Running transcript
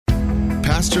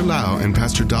Pastor Lau and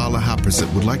Pastor Dala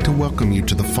Haprasit would like to welcome you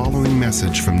to the following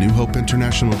message from New Hope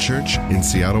International Church in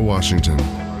Seattle, Washington.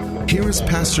 Here is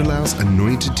Pastor Lau's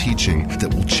anointed teaching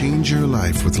that will change your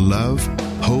life with love,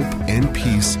 hope, and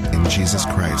peace in Jesus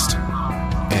Christ.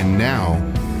 And now,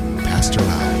 Pastor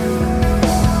Lau.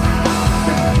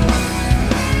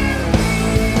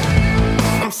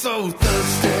 I'm so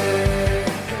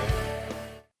thirsty.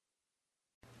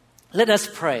 Let us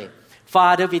pray.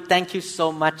 Father, we thank you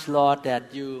so much, Lord,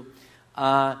 that you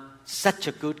are such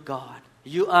a good God.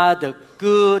 You are the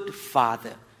good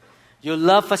Father. You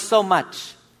love us so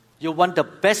much. You want the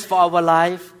best for our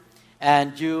life,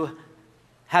 and you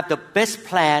have the best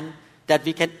plan that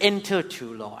we can enter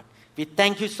to, Lord. We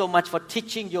thank you so much for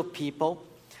teaching your people.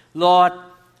 Lord,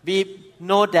 we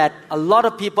know that a lot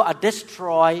of people are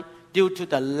destroyed due to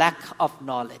the lack of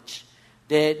knowledge.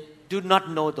 They do not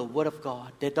know the Word of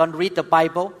God. They don't read the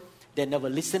Bible. They never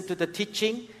listen to the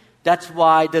teaching. That's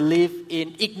why they live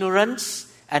in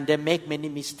ignorance and they make many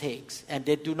mistakes. And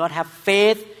they do not have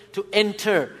faith to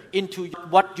enter into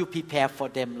what you prepare for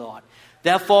them, Lord.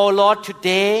 Therefore, Lord,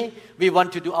 today we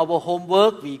want to do our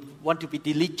homework. We want to be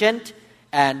diligent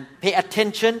and pay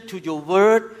attention to your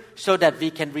word so that we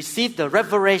can receive the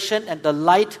revelation and the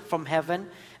light from heaven.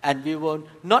 And we will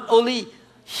not only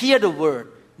hear the word,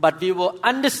 but we will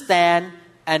understand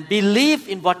and believe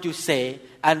in what you say.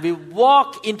 And we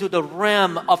walk into the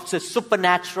realm of the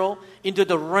supernatural, into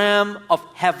the realm of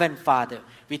heaven, Father.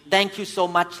 We thank you so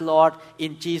much, Lord,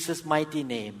 in Jesus' mighty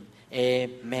name.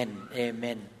 Amen.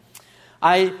 Amen.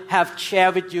 I have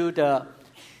shared with you the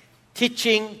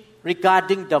teaching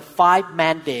regarding the 5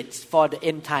 mandates for the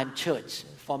end time church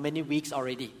for many weeks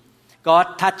already.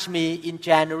 God touched me in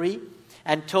January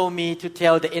and told me to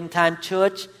tell the end time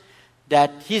church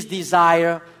that His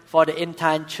desire for the end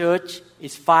time church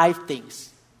is 5 things.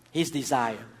 His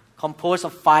desire, composed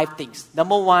of 5 things.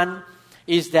 Number 1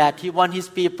 is that He wants His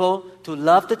people to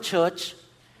love the church,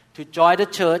 to join the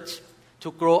church,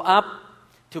 to grow up,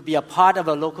 to be a part of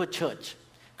a local church.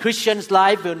 Christian's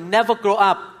life will never grow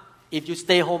up if you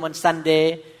stay home on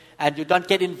Sunday and you don't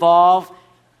get involved,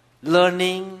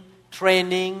 learning,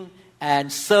 training,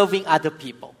 and serving other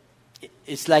people.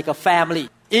 It's like a family.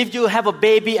 If you have a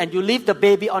baby and you leave the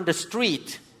baby on the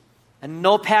street, and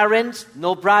no parents,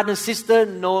 no brother and sister,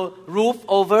 no roof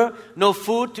over, no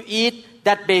food to eat,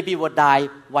 that baby will die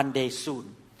one day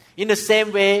soon. In the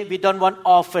same way, we don't want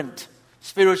orphaned,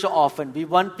 spiritual orphan. We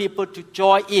want people to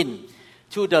join in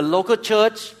to the local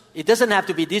church. It doesn't have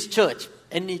to be this church.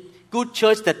 Any good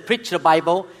church that preach the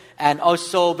Bible and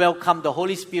also welcome the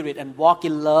Holy Spirit and walk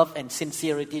in love and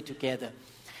sincerity together.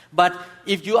 But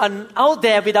if you are out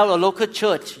there without a local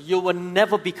church, you will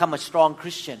never become a strong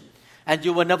Christian. And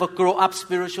you will never grow up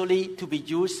spiritually to be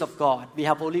used of God. We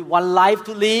have only one life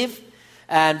to live,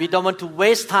 and we don't want to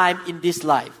waste time in this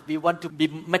life. We want to be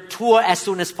mature as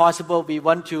soon as possible. We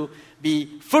want to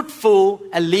be fruitful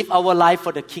and live our life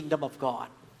for the kingdom of God.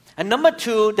 And number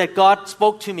 2, that God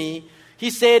spoke to me, He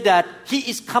said that He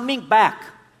is coming back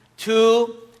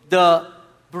to the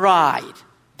bride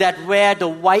that wear the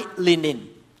white linen.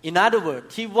 In other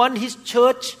words, He wants His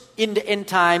church in the end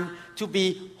time to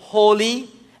be holy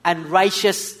and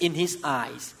righteous in His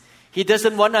eyes. He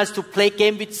doesn't want us to play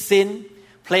game with sin,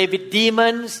 play with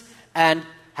demons, and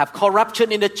have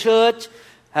corruption in the church,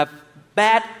 have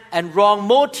bad and wrong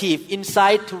motive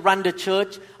inside to run the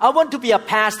church. I want to be a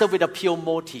pastor with a pure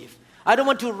motive. I don't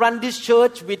want to run this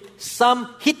church with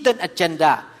some hidden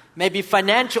agenda, maybe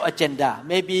financial agenda,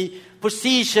 maybe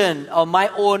position or my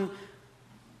own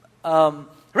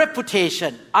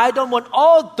reputation. I don't want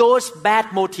all those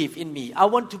bad motives in me. I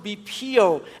want to be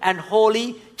pure and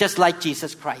holy just like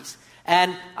Jesus Christ.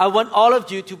 And I want all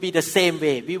of you to be the same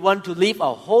way. We want to live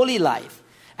a holy life.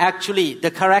 Actually,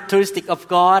 the characteristic of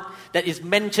God that is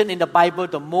mentioned in the Bible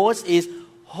the most is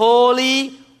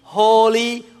holy,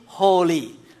 holy,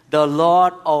 holy, the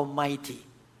Lord Almighty.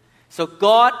 So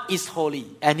God is holy,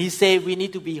 and He said we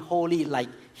need to be holy like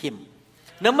Him.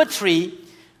 Number 3,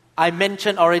 I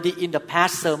mentioned already in the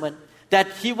past sermon that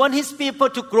He wants His people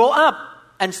to grow up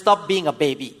and stop being a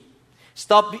baby.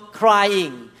 Stop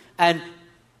crying and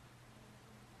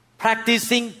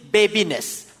practicing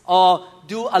babiness or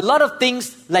do a lot of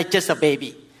things like just a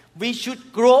baby. We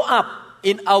should grow up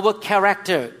in our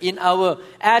character, in our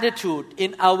attitude,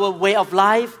 in our way of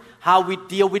life, how we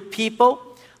deal with people,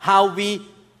 how we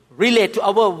relate to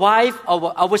our wife,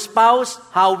 our spouse,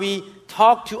 how we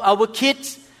talk to our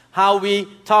kids, how we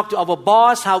talk to our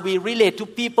boss, how we relate to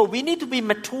people. We need to be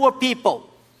mature people.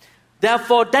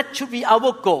 Therefore, that should be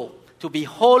our goal, to be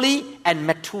holy and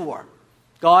mature.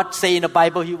 God say in the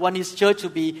Bible He wants His church to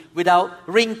be without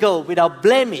wrinkle, without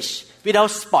blemish,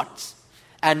 without spots.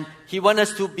 And He wants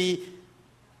us to be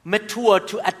mature,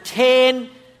 to attain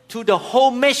to the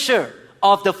whole measure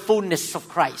of the fullness of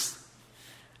Christ.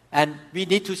 And we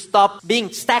need to stop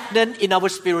being stagnant in our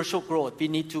spiritual growth. We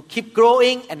need to keep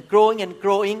growing and growing and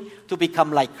growing to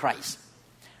become like Christ.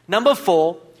 Number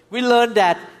 4, we learn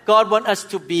that God wants us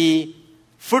to be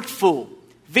fruitful,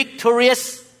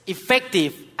 victorious,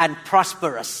 effective, and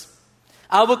prosperous.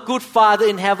 Our good Father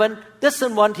in heaven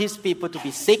doesn't want His people to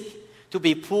be sick, to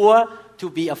be poor, to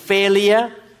be a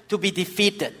failure, to be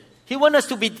defeated. He wants us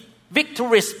to be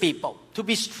victorious people, to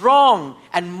be strong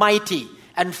and mighty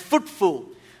and fruitful,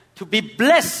 to be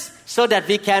blessed so that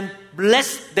we can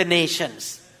bless the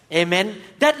nations. Amen.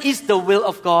 That is the will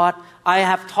of God. I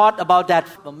have taught about that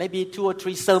for maybe 2 or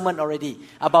 3 sermons already,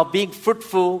 about being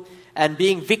fruitful and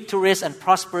being victorious and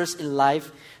prosperous in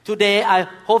life. Today, I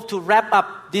hope to wrap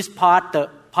up this part, the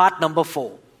part number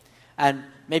 4. And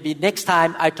maybe next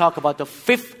time I talk about the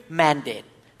 5th mandate.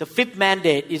 The 5th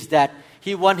mandate is that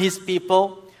He wants His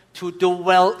people to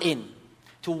dwell in,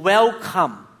 to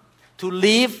welcome, to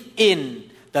live in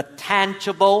the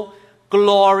tangible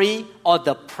glory or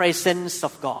the presence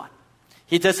of God.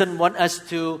 He doesn't want us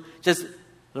to just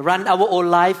run our own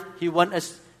life. He wants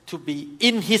us to be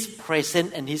in His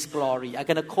presence and His glory. I'm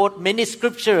going to quote many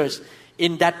scriptures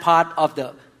in that part of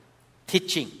the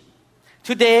teaching.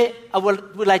 Today, I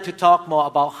would like to talk more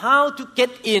about how to get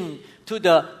into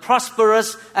the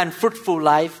prosperous and fruitful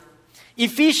life.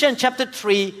 Ephesians chapter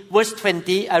 3, verse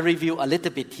 20, I review a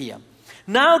little bit here.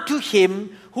 Now to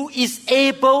Him who is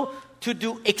able to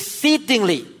do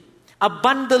exceedingly,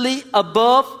 abundantly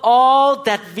above all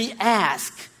that we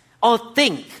ask or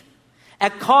think,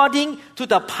 according to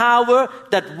the power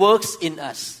that works in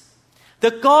us.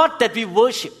 The God that we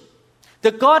worship,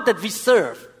 the God that we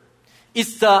serve,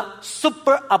 is the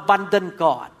superabundant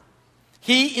God.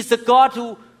 He is the God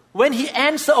who, when He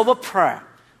answers our prayer,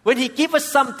 when He gives us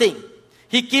something,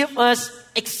 He gives us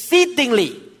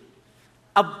exceedingly,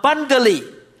 abundantly,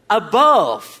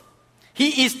 above.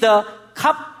 He is the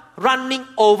cup running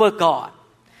over God.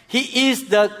 He is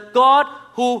the God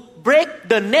who break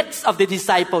the nets of the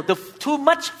disciple, the too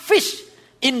much fish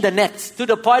in the nets, to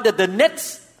the point that the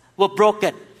nets were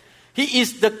broken. He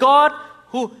is the God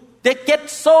who they get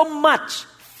so much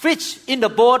fish in the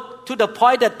boat to the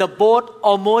point that the boat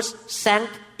almost sank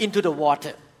into the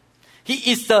water.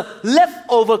 He is the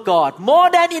leftover God, more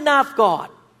than enough God.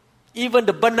 Even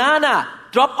the banana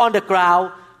drop on the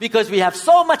ground because we have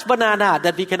so much banana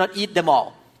that we cannot eat them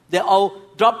all. They all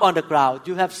drop on the ground.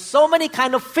 You have so many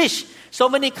kind of fish, so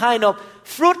many kind of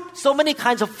fruit, so many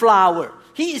kinds of flower.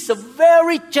 He is a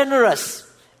very generous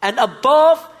and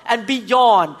above and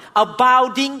beyond,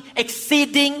 abounding,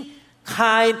 exceeding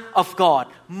kind of God.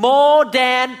 More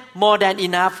than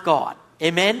enough God.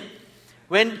 Amen.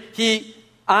 When He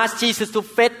asked Jesus to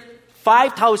feed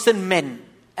 5,000 men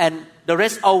and the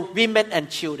rest are women and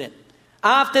children.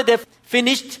 After they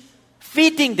finished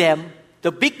feeding them,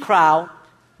 the big crowd,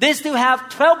 they still have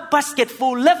 12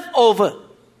 basketful left over.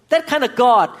 That kind of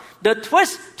God. The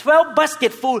 12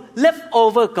 basketful left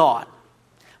over God.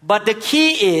 But the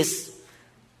key is,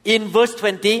 in verse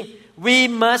 20, we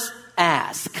must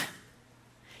ask.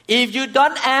 If you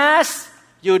don't ask,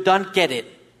 you don't get it.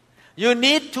 You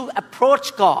need to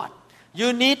approach God.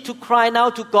 You need to cry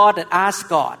out to God and ask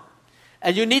God.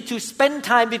 And you need to spend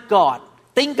time with God.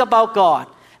 Think about God.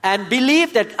 And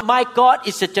believe that my God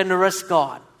is a generous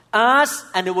God. Ask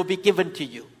and it will be given to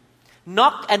you.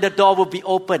 Knock and the door will be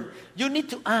open. You need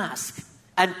to ask.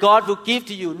 And God will give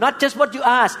to you. Not just what you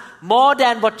ask, more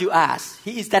than what you ask.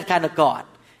 He is that kind of God.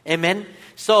 Amen.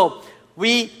 So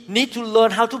we need to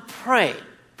learn how to pray.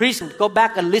 Please go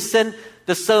back and listen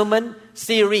the sermon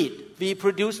series. We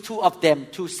produced 2 of them,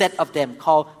 2 sets of them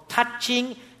called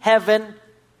Touching Heaven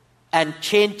and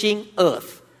Changing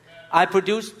Earth. I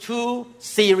produced 2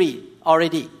 series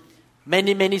already.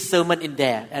 Many sermons in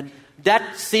there. And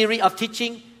that series of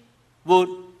teaching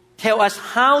will tell us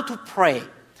how to pray,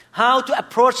 how to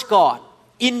approach God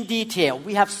in detail.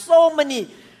 We have so many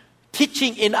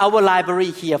teaching in our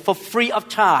library here for free of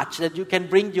charge that you can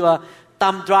bring your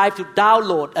thumb drive to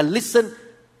download and listen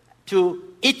to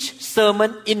each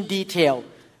sermon in detail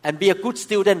and be a good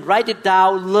student. Write it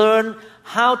down, learn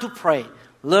how to pray,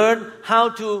 learn how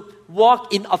to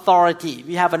walk in authority.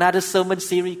 We have another sermon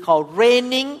series called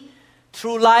Reigning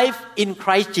Through Life in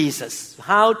Christ Jesus,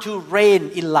 how to reign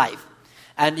in life.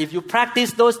 And if you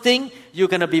practice those things, you're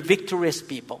going to be victorious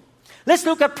people. Let's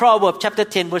look at Proverbs chapter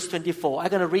 10, verse 24. I'm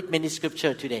going to read many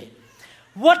scriptures today.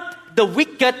 What the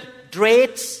wicked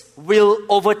dreads will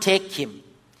overtake him.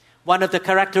 One of the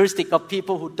characteristics of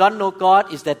people who don't know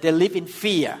God is that they live in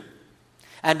fear.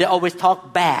 And they always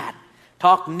talk bad,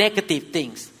 talk negative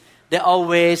things. They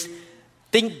always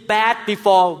think bad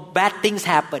before bad things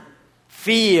happen.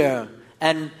 Fear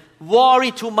and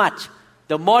worry too much.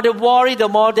 The more they worry, the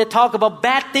more they talk about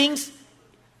bad things,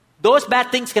 those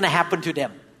bad things going to happen to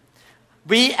them.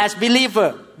 We as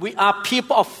believers, we are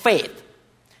people of faith.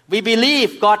 We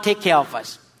believe God take care of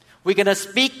us. We're going to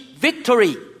speak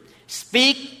victory,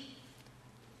 speak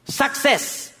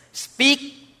success,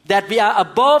 speak that we are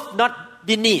above, not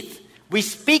beneath. We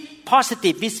speak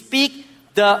positive. We speak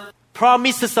the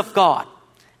promises of God.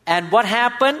 And what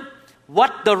happened?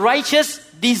 What the righteous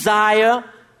desire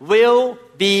will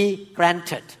be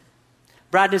granted.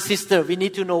 Brother and sister, we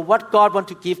need to know what God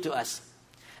wants to give to us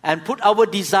and put our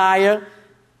desire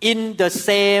in the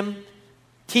same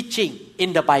teaching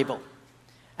in the Bible.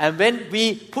 And when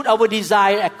we put our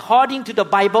desire according to the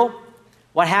Bible,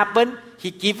 what happened?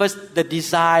 He gives us the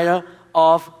desire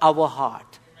of our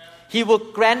heart. He will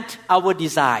grant our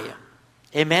desire.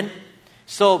 Amen?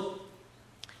 So,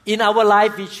 in our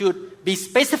life, we should be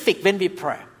specific when we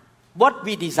pray. What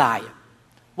we desire.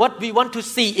 What we want to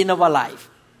see in our life.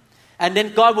 And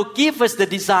then God will give us the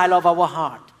desire of our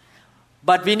heart.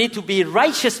 But we need to be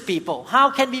righteous people. How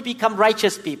can we become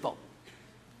righteous people?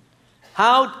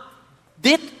 How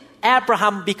did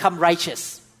Abraham become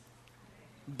righteous?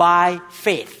 By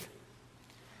faith.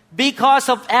 Because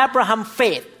of Abraham's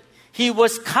faith, he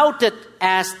was counted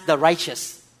as the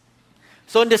righteous.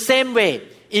 So in the same way,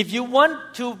 if you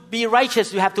want to be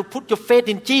righteous, you have to put your faith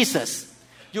in Jesus.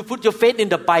 You put your faith in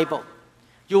the Bible.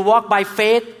 You walk by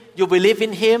faith. You believe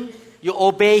in Him. You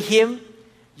obey Him.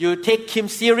 You take Him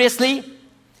seriously.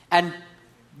 And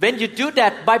when you do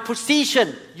that, by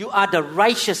position, you are the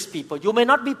righteous people. You may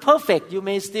not be perfect. You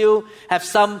may still have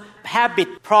some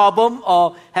habit problem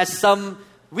or have some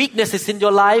weaknesses in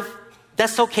your life.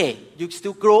 That's okay. You're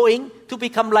still growing to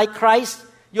become like Christ.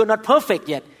 You're not perfect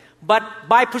yet. But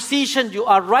by position, you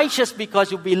are righteous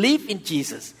because you believe in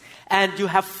Jesus. And you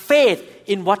have faith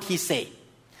in what He says.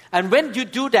 And when you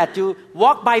do that, you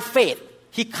walk by faith.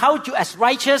 He counts you as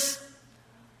righteous.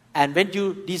 And when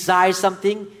you desire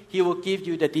something, He will give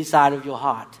you the desire of your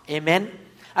heart. Amen?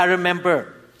 I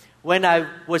remember when I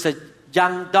was a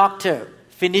young doctor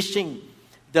finishing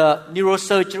the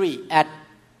neurosurgery at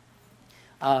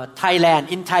Thailand.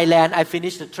 In Thailand, I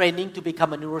finished the training to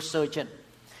become a neurosurgeon.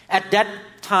 At that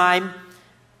time,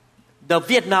 the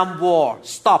Vietnam War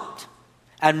stopped.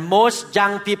 And most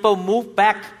young people moved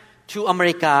back to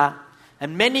America.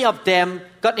 And many of them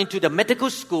got into the medical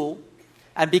school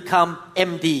and become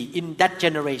MD in that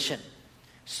generation.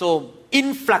 So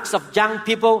influx of young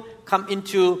people come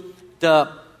into the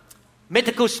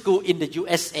medical school in the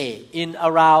USA in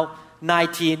around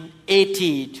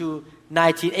 1980 to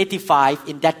 1985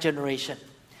 in that generation.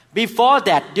 Before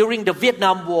that, during the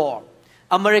Vietnam War,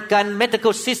 American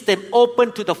medical system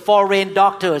opened to the foreign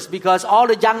doctors because all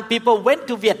the young people went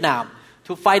to Vietnam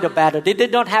to fight the battle. They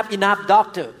did not have enough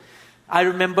doctors. I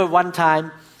remember one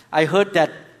time I heard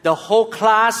that the whole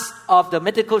class of the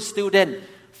medical student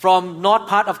from north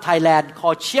part of Thailand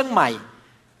called Chiang Mai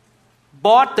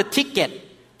bought the ticket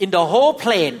in the whole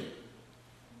plane.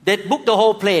 They booked the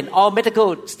whole plane, all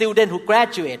medical students who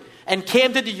graduate and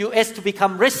came to the US to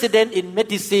become resident in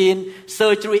medicine,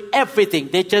 surgery, everything.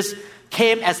 They just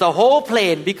came as a whole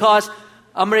plane because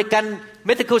American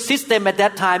medical system at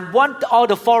that time want all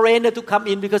the foreigners to come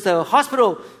in because the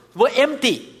hospital were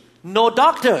empty. No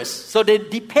doctors. So they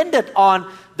depended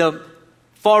on the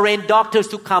foreign doctors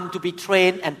to come to be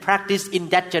trained and practice in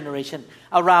that generation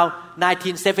around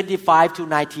 1975 to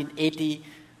 1980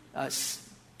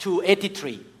 to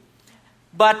 83.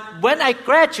 But when I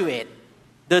graduated,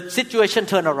 the situation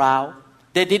turned around.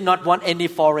 They did not want any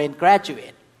foreign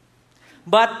graduate.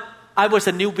 But I was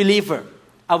a new believer.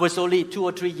 I was only 2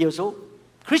 or 3 years old,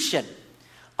 Christian.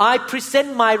 I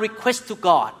present my request to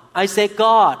God. I say,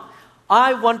 God,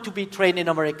 I want to be trained in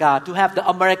America, to have the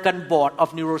American Board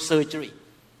of Neurosurgery.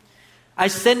 I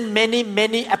sent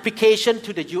many applications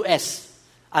to the US,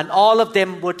 and all of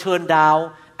them were turned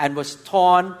down and was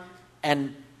torn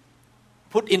and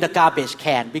put in the garbage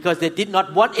can because they did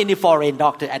not want any foreign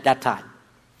doctor at that time.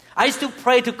 I used to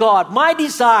pray to God, my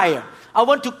desire, I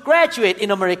want to graduate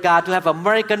in America to have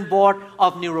American Board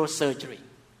of Neurosurgery.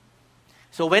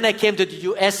 So when I came to the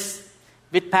US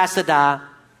with Pastor Da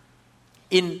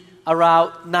in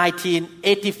around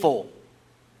 1984,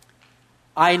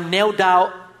 I knelt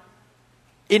down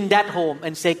in that home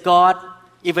and said, God,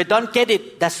 if I don't get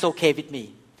it, that's okay with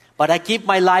me. But I give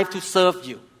my life to serve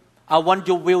you. I want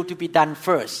your will to be done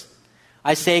first.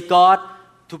 I say, God,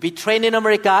 to be trained in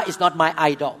America is not my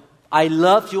idol. I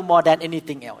love you more than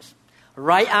anything else.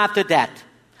 Right after that,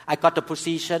 I got a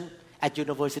position at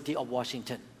University of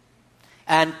Washington.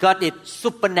 And got it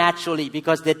supernaturally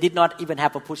because they did not even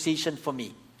have a position for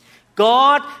me.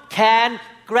 God can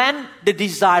grant the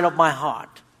desire of my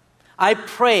heart. I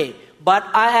pray, but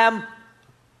I am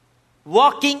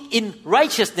walking in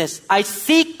righteousness. I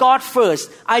seek God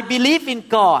first. I believe in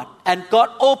God. And God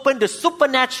opened the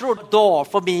supernatural door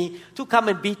for me to come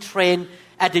and be trained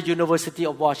at the University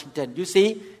of Washington. You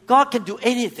see, God can do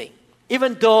anything.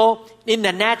 Even though in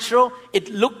the natural, it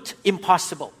looked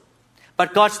impossible.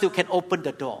 But God still can open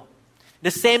the door. The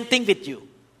same thing with you.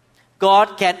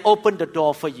 God can open the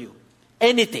door for you.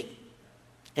 Anything.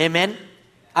 Amen.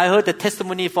 I heard the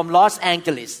testimony from Los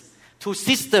Angeles. 2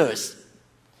 sisters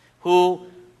who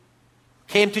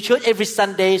came to church every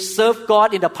Sunday, served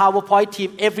God in the PowerPoint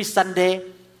team every Sunday.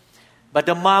 But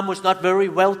the mom was not very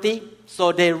wealthy,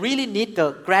 so they really need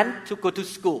the grant to go to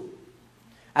school.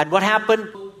 And what happened?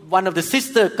 One of the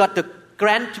sisters got the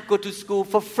grant to go to school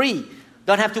for free.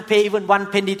 Don't have to pay even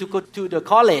 1 penny to go to the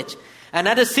college.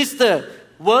 Another sister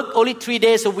worked only 3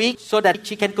 days a week so that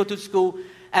she can go to school.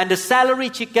 And the salary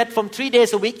she gets from 3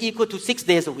 days a week equal to 6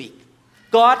 days a week.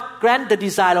 God grant the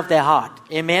desire of their heart.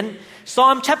 Amen.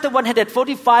 Psalm chapter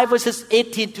 145 verses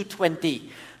 18 to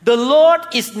 20. The Lord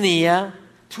is near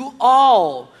to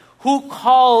all who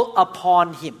call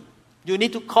upon Him. You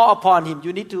need to call upon Him.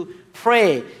 You need to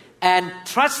pray and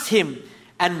trust Him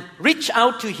and reach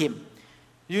out to Him.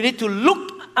 You need to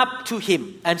look up to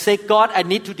Him and say, God, I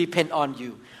need to depend on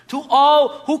you. To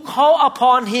all who call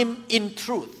upon Him in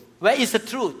truth. Where is the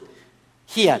truth?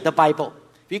 Here, the Bible.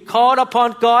 We call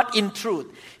upon God in truth.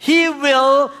 He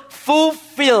will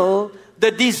fulfill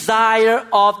the desire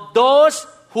of those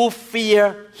who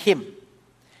fear Him.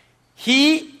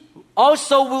 He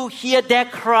also will hear their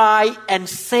cry and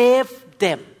save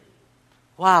them.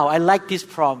 Wow, I like this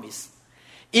promise.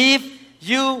 If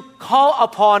you call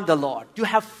upon the Lord, you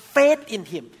have faith in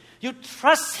Him, you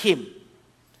trust Him,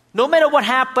 no matter what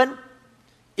happened,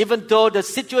 even though the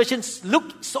situations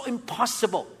look so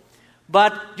impossible,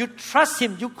 but you trust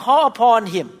Him, you call upon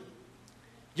Him,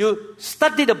 you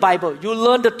study the Bible, you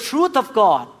learn the truth of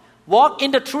God, walk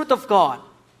in the truth of God,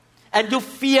 and you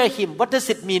fear Him. What does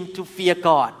it mean to fear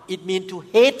God? It means to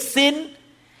hate sin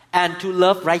and to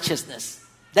love righteousness.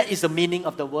 That is the meaning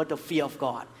of the word of fear of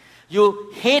God.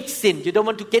 You hate sin. You don't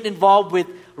want to get involved with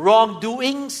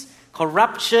wrongdoings,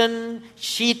 corruption,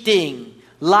 cheating,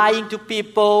 lying to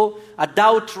people,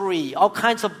 adultery, all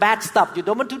kinds of bad stuff. You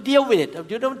don't want to deal with it.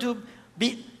 You don't want to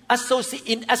be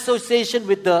in association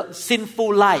with the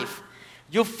sinful life.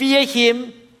 You fear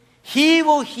Him. He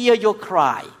will hear your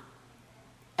cry.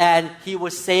 And He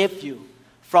will save you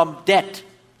from death,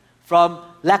 from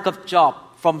lack of job,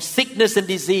 from sickness and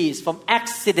disease, from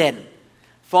accident,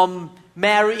 from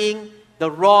marrying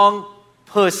the wrong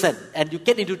person and you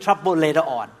get into trouble later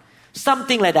on.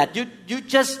 Something like that. You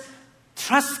just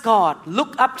trust God,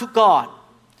 look up to God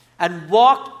and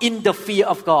walk in the fear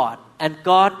of God. And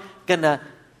God gonna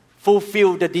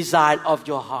fulfill the desire of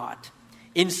your heart.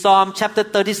 In Psalm chapter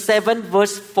 37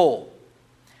 verse 4.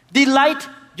 Delight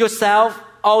yourself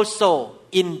also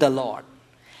in the Lord,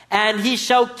 and He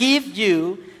shall give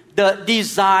you the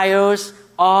desires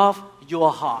of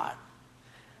your heart.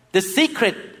 The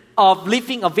secret of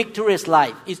living a victorious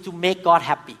life is to make God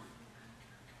happy,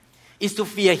 is to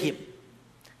fear Him,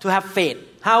 to have faith.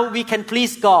 How we can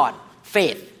please God?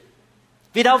 Faith.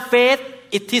 Without faith,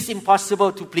 it is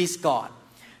impossible to please God.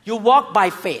 You walk by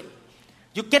faith.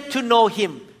 You get to know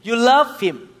Him. You love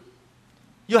Him.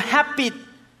 You're happy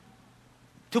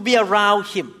to be around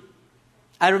Him.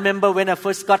 I remember when I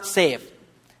first got saved.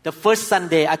 The first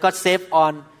Sunday, I got saved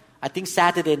on, I think,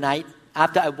 Saturday night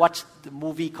after I watched the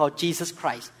movie called Jesus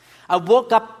Christ. I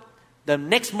woke up the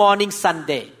next morning,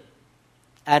 Sunday,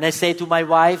 and I say to my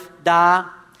wife, Da,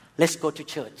 let's go to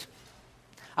church.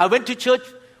 I went to church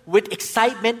with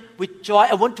excitement, with joy.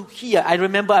 I want to hear. I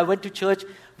remember I went to church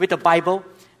with a Bible,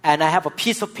 and I have a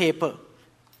piece of paper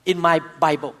in my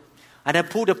Bible. And I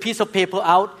pulled a piece of paper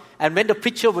out, and when the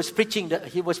preacher was preaching,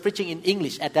 he was preaching in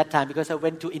English at that time because I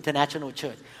went to international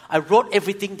church. I wrote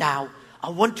everything down. I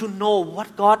want to know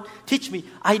what God teach me.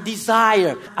 I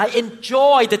desire. I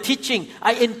enjoy the teaching.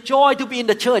 I enjoy to be in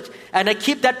the church. And I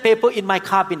keep that paper in my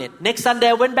cabinet. Next Sunday,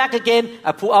 I went back again.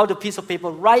 I pull out a piece of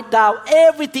paper, write down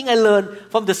everything I learned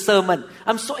from the sermon.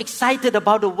 I'm so excited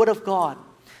about the Word of God.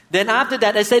 Then after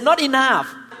that, I said, not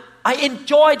enough. I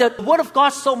enjoy the Word of God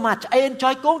so much. I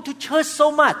enjoy going to church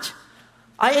so much.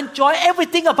 I enjoy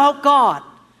everything about God.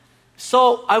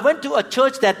 So I went to a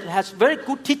church that has very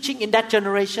good teaching in that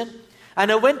generation.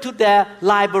 And I went to their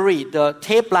library, the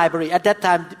tape library. At that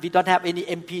time, we don't have any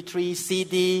MP3,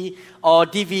 CD, or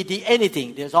DVD,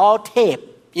 anything. There's all tape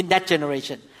in that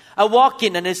generation. I walk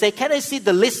in and I say, can I see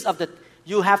the list of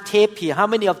you have tape here? How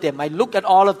many of them? I look at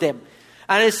all of them.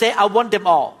 And I say, I want them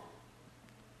all.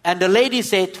 And the lady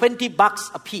said,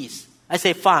 $20 a piece. I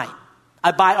say, fine.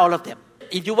 I buy all of them.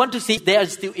 If you want to see, they are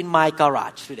still in my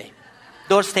garage today.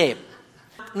 Those tape.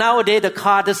 Nowadays, the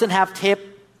car doesn't have tape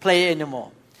player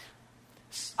anymore.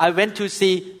 I went to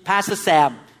see Pastor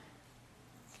Sam.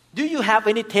 Do you have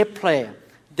any tape player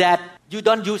that you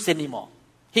don't use anymore?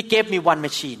 He gave me one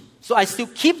machine. So I still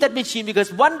keep that machine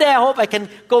because one day I hope I can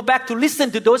go back to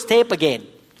listen to those tape again.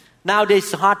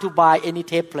 Nowadays it's hard to buy any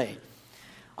tape player.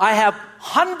 I have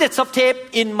hundreds of tape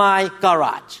in my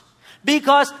garage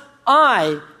because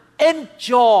I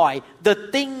enjoy the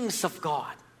things of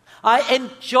God. I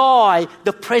enjoy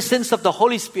the presence of the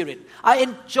Holy Spirit. I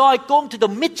enjoy going to the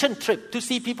mission trip to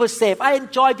see people saved. I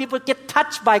enjoy people get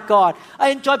touched by God. I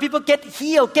enjoy people get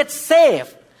healed, get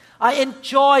saved. I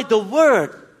enjoy the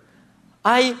Word.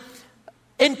 I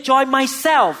enjoy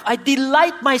myself. I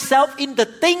delight myself in the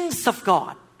things of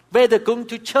God. Whether going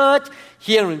to church,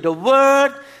 hearing the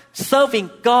Word, serving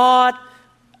God,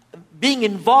 being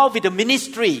involved with the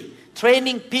ministry,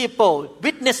 training people,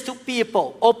 witness to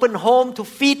people, open home to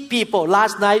feed people.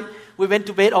 Last night, we went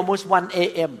to bed almost 1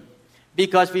 a.m.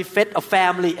 because we fed a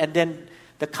family and then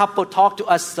the couple talked to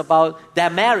us about their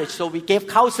marriage. So we gave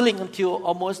counseling until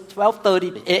almost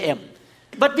 12:30 a.m.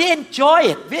 But we enjoy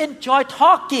it. We enjoy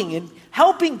talking and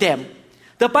helping them.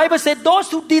 The Bible said,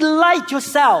 those who delight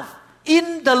yourself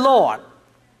in the Lord,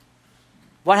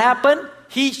 what happened?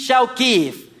 He shall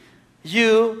give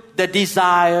you the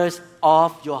desires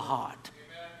of your heart.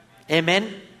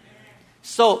 Amen.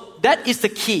 So that is the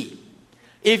key.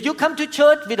 If you come to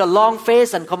church with a long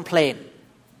face and complain,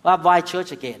 well, why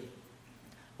church again?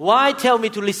 Why tell me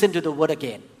to listen to the word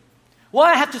again?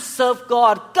 Why I have to serve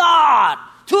God? God,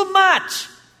 too much.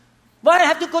 Why I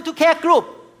have to go to care group?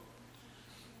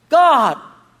 God,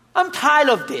 I'm tired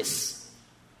of this.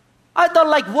 I don't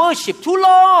like worship, too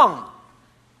long.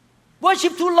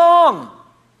 Worship too long.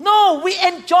 No, we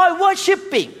enjoy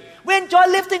worshiping. We enjoy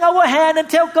lifting our hand and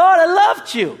tell God, I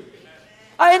loved you.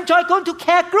 I enjoy going to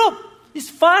care group. It's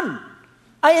fun.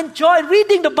 I enjoy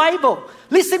reading the Bible,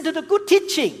 listen to the good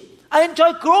teaching. I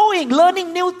enjoy growing,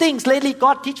 learning new things. Lately,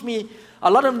 God teach me a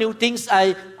lot of new things.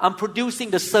 I'm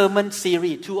producing the sermon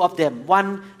series, 2 of them.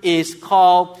 One is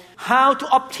called How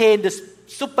to Obtain the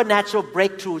Supernatural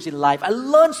Breakthroughs in Life. I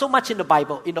learned so much in the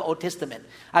Bible, in the Old Testament.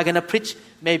 I'm going to preach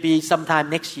maybe sometime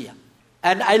next year.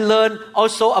 And I learned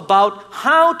also about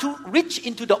how to reach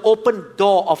into the open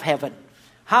door of heaven.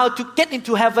 How to get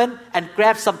into heaven and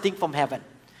grab something from heaven.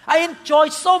 I enjoy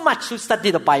so much to study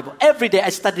the Bible. Every day I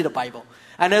study the Bible.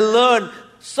 And I learn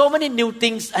so many new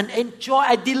things and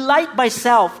I delight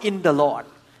myself in the Lord.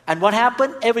 And what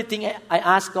happened? Everything I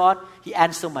ask God, He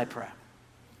answered my prayer.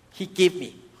 He gave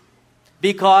me.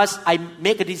 Because I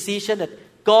make a decision that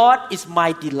God is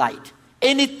my delight.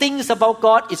 Anything about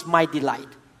God is my delight.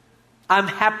 I'm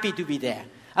happy to be there.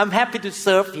 I'm happy to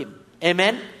serve Him.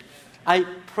 Amen? I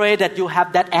pray that you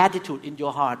have that attitude in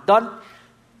your heart. Don't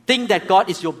think that God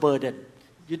is your burden.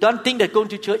 You don't think that going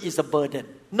to church is a burden.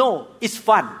 No, it's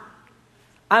fun.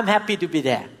 I'm happy to be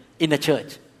there in the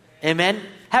church. Amen?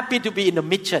 Happy to be in the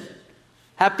mission.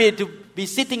 Happy to be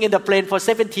sitting in the plane for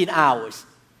 17 hours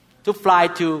to fly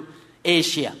to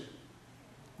Asia.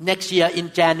 Next year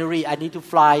in January, I need to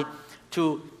fly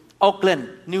to Auckland,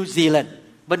 New Zealand.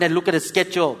 When I look at the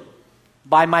schedule,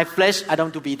 by my flesh, I don't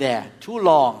want to be there. Too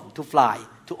long to fly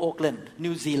to Auckland,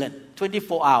 New Zealand,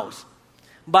 24 hours.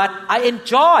 But I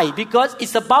enjoy because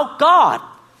it's about God.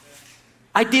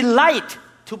 I delight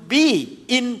to be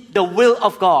in the will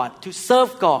of God, to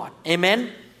serve God.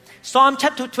 Amen. Psalm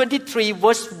chapter 23,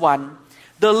 verse 1.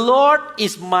 The Lord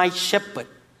is my shepherd.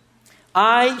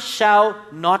 I shall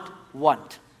not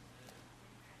want.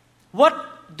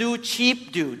 What do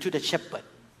sheep do to the shepherd?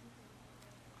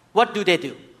 What do they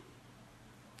do?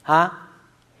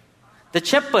 The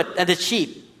shepherd and the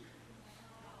sheep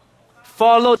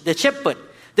follow the shepherd.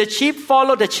 The sheep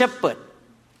follow the shepherd.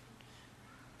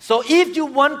 So if you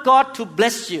want God to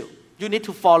bless you, you need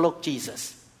to follow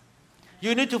Jesus.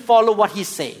 You need to follow what He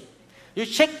says. You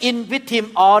check in with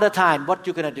Him all the time. What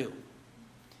you're going to do?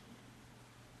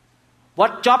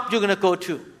 What job you're going to go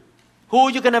to? Who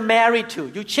you're going to marry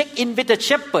to? You check in with the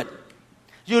shepherd.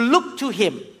 You look to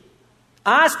Him.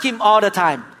 Ask Him all the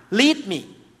time. Lead me.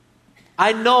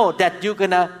 I know that you're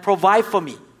going to provide for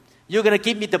me. You're going to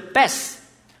give me the best.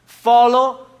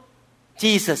 Follow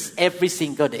Jesus every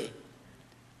single day.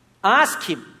 Ask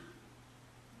Him.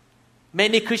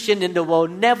 Many Christians in the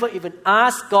world never even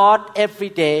ask God every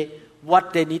day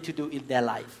what they need to do in their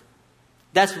life.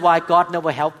 That's why God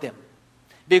never helped them.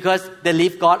 Because they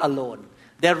leave God alone.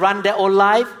 They run their own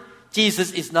life.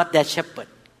 Jesus is not their shepherd.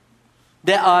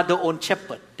 They are their own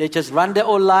shepherd. They just run their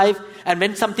own life. And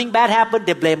when something bad happens,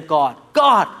 they blame God.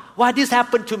 God, why this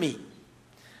happened to me?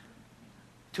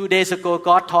 2 days ago,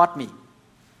 God taught me.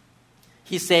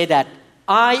 He said that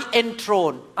I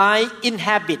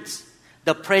inhabit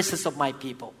the praises of my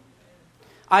people.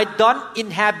 I don't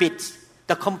inhabit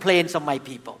the complaints of my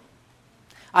people.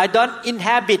 I don't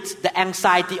inhabit the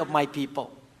anxiety of my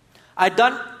people. I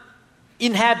don't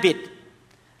inhabit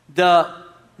the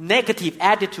negative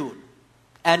attitude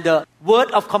and the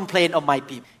word of complaint of my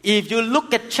people. If you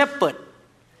look at shepherd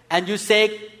and you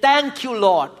say, thank you,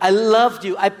 Lord, I love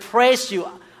you, I praise you,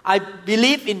 I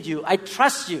believe in you, I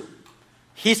trust you,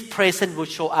 His presence will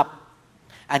show up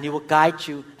and He will guide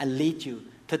you and lead you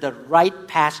to the right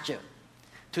pasture,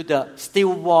 to the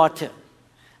still water,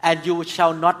 and you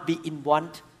shall not be in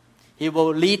want. He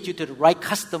will lead you to the right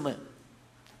customer,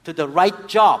 to the right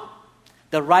job,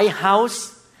 the right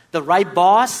house, the right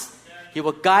boss. He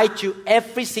will guide you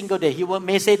every single day. He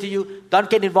may say to you, don't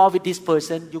get involved with this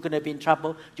person, you're going to be in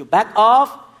trouble. You back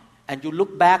off and you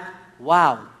look back,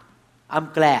 wow,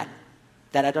 I'm glad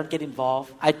that I don't get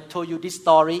involved. I told you this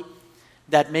story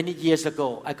that many years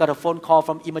ago, I got a phone call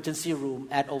from emergency room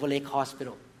at Overlake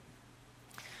Hospital.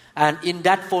 And in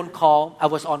that phone call, I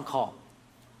was on call.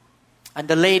 And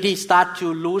the lady started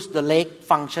to lose the leg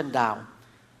function down,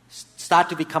 start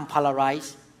to become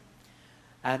paralyzed.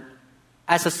 And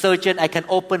as a surgeon, I can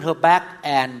open her back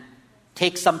and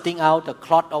take something out, a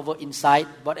clot over inside,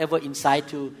 whatever inside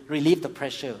to relieve the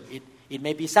pressure. It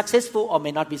may be successful or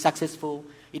may not be successful.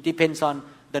 It depends on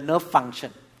the nerve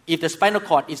function. If the spinal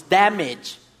cord is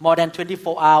damaged more than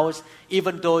 24 hours,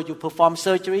 even though you perform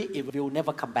surgery, it will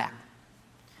never come back.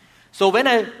 So when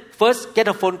I first get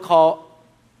a phone call,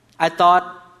 I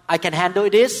thought I can handle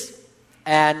this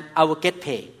and I will get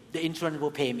paid. The insurance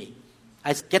will pay me.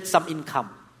 I get some income.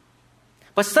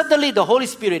 But suddenly the Holy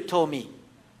Spirit told me,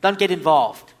 don't get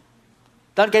involved.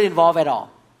 Don't get involved at all.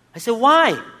 I said,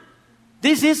 why?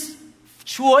 This is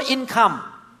sure income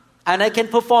and I can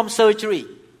perform surgery.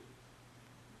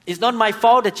 It's not my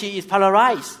fault that she is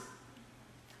paralyzed.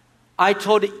 I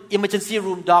told the emergency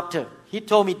room doctor. He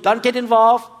told me, don't get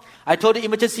involved. I told the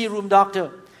emergency room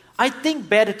doctor, I think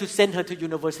better to send her to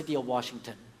University of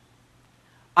Washington.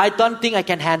 I don't think I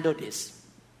can handle this.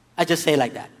 I just say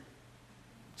like that.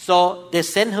 So they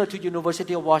sent her to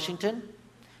University of Washington.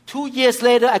 2 years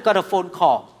later, I got a phone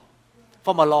call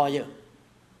from a lawyer.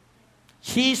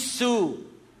 She sued.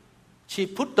 She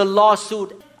put the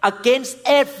lawsuit against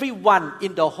everyone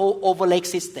in the whole Overlake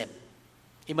system.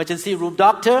 Emergency room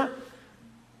doctor,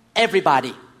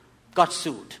 everybody got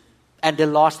sued. And they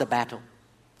lost the battle.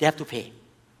 They have to pay.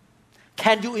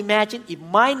 Can you imagine if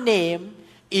my name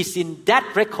is in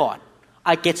that record,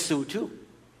 I get sued too.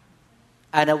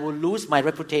 And I will lose my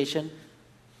reputation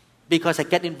because I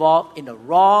get involved in the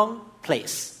wrong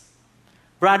place.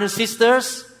 Brothers and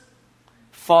sisters,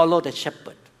 follow the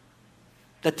shepherd.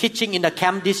 The teaching in the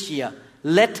camp this year,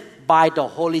 led by the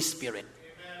Holy Spirit.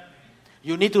 Amen.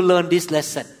 You need to learn this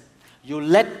lesson. You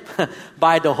led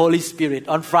by the Holy Spirit.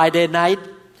 On Friday night,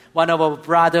 one of our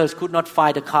brothers could not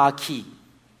find the car key.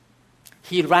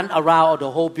 He ran around the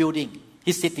whole building.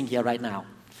 He's sitting here right now.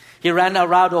 He ran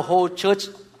around the whole church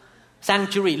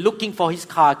sanctuary looking for his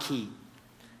car key.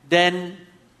 Then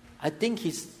I think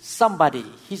his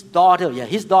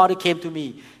daughter came to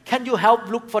me. Can you help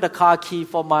look for the car key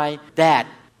for my dad?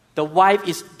 The wife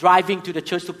is driving to the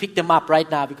church to pick them up right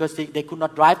now because they could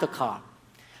not drive the car.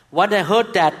 When I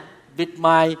heard that, with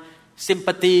my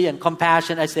sympathy and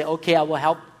compassion, I said, okay, I will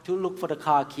help to look for the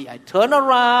car key. I turned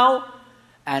around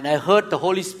and I heard the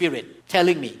Holy Spirit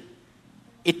telling me,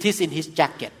 it is in his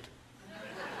jacket.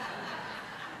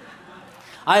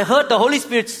 I heard the Holy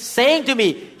Spirit saying to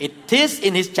me, it is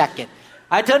in his jacket.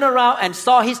 I turned around and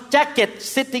saw his jacket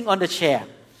sitting on the chair.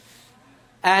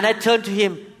 And I turned to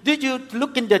him, did you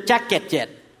look in the jacket yet?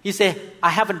 He said,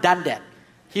 I haven't done that.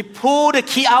 He pulled the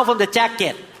key out from the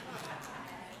jacket.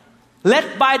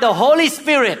 Led by the Holy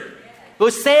Spirit, who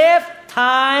save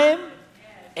time,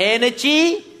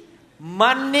 energy,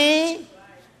 money,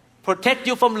 protect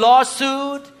you from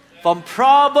lawsuit, from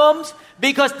problems.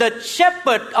 Because the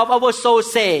shepherd of our soul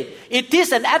say, it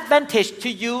is an advantage to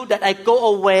you that I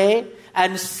go away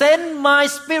and send my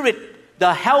spirit,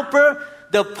 the helper,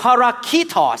 the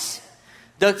Parakletos,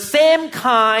 the same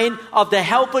kind of the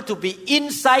helper to be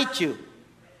inside you.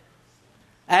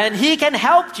 And he can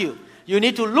help you. You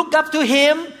need to look up to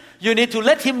him. You need to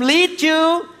let him lead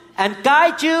you. and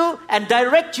guide you and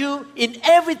direct you in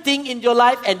everything in your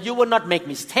life, and you will not make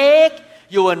mistake.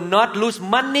 You will not lose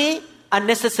money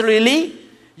unnecessarily.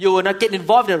 You will not get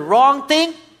involved in the wrong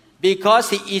thing, because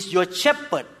He is your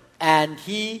shepherd and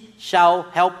He shall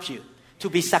help you to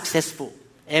be successful.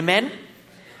 Amen.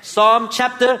 Psalm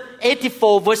chapter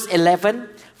 84 verse 11.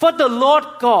 For the Lord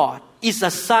God is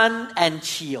a sun and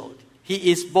shield.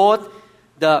 He is both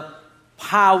the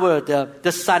power,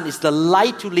 the sun is the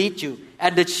light to lead you,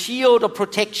 and the shield of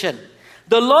protection.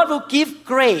 The Lord will give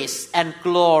grace and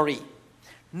glory.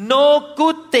 No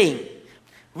good thing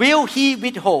will He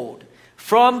withhold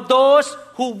from those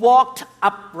who walked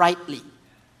uprightly.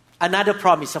 Another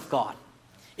promise of God.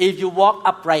 If you walk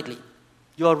uprightly,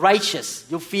 you are righteous,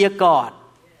 you fear God,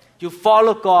 you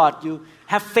follow God, you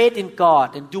have faith in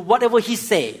God, and do whatever He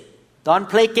say. Don't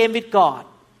play game with God.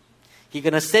 He's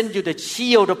going to send you the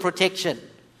shield of protection.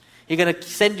 He's going to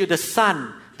send you the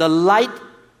sun, the light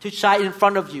to shine in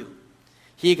front of you.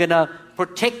 He's going to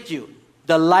protect you.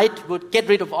 The light will get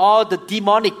rid of all the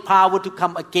demonic power to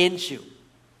come against you.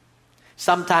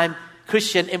 Sometimes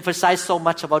Christians emphasize so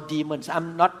much about demons.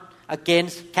 I'm not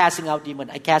against casting out demons.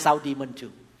 I cast out demons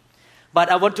too.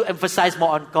 But I want to emphasize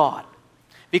more on God.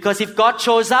 Because if God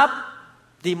shows up,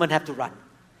 demons have to run.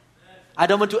 I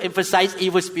don't want to emphasize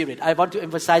evil spirit. I want to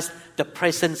emphasize the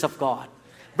presence of God.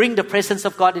 Bring the presence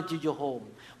of God into your home.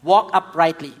 Walk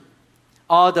uprightly.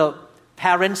 All the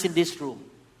parents in this room.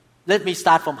 Let me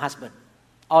start from husband.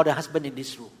 All the husband in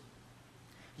this room.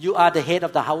 You are the head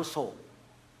of the household.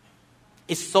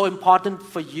 It's so important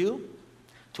for you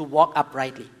to walk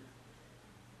uprightly.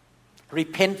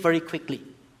 Repent very quickly.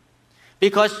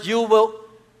 Because you will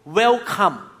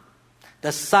welcome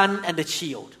the sun and the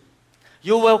shield.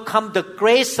 You welcome the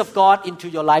grace of God into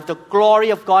your life, the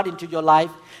glory of God into your life.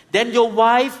 Then your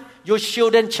wife, your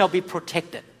children shall be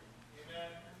protected.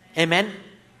 Amen. Amen.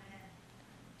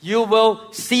 You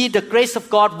will see the grace of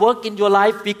God work in your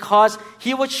life because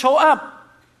He will show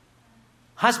up.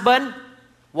 Husband,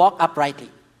 walk uprightly.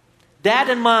 Dad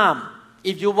and mom,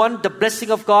 if you want the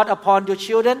blessing of God upon your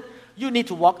children, you need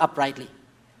to walk uprightly.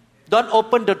 Don't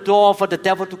open the door for the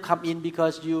devil to come in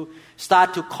because you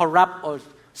start to corrupt or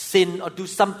sin or do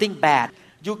something bad.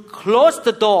 You close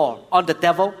the door on the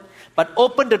devil, but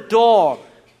open the door.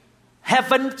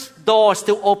 Heaven's door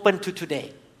still open to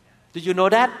today. Do you know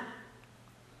that?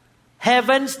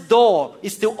 Heaven's door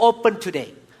is still open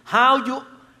today. How you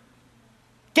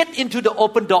get into the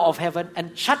open door of heaven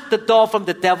and shut the door from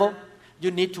the devil,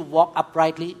 you need to walk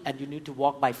uprightly and you need to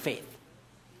walk by faith.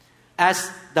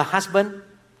 As the husband,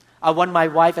 I want my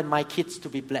wife and my kids to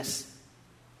be blessed.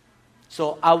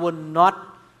 So I will not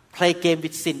play game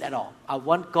with sin at all. I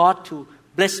want God to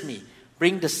bless me.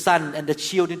 Bring the sun and the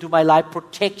shield into my life.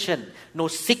 Protection. No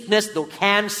sickness, no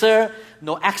cancer,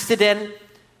 no accident.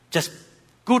 Just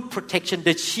good protection.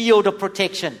 The shield of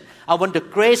protection. I want the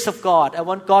grace of God. I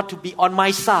want God to be on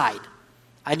my side.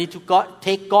 I need to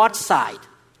take God's side.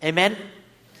 Amen.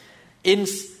 In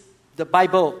the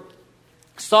Bible,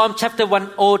 Psalm chapter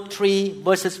 103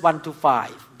 verses 1 to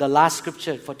 5. The last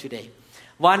scripture for today.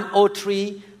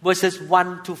 103 verses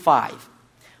 1 to 5.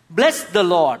 Bless the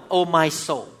Lord, O my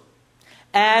soul,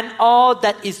 and all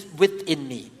that is within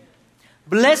me.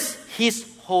 Bless His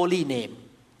holy name.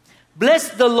 Bless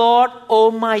the Lord,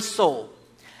 O my soul,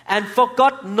 and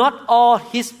forget not all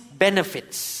His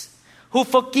benefits, who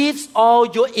forgives all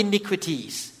your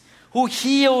iniquities, who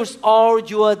heals all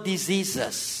your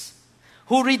diseases,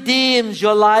 who redeems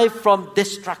your life from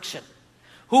destruction,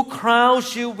 who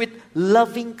crowns you with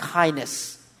loving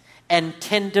kindness and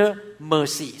tender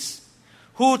mercies,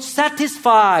 who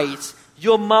satisfies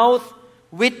your mouth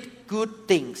with good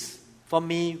things. For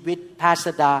me, with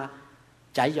Pasada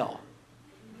Jayo,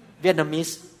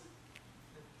 Vietnamese,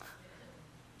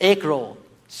 egg roll,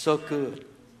 so good.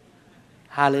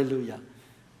 Hallelujah.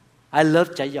 I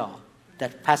love Jayo,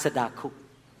 that Pasada cook.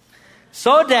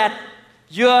 So that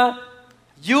your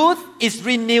youth is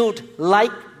renewed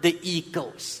like the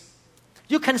eagles.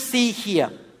 You can see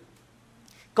here,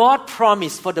 God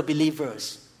promised for the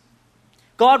believers.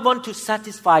 God wants to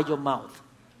satisfy your mouth.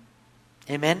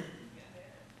 Amen.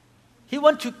 He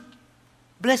wants to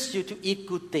bless you to eat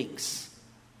good things.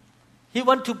 He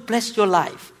wants to bless your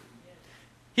life.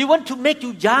 He wants to make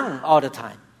you young all the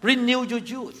time. Renew your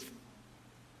youth.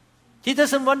 He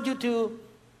doesn't want you to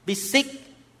be sick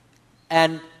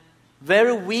and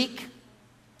very weak.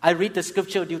 I read the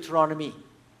scripture of Deuteronomy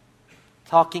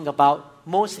talking about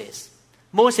Moses.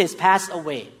 Moses passed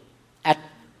away at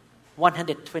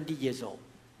 120 years old.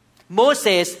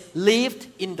 Moses lived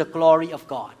in the glory of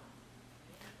God.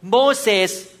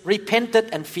 Moses repented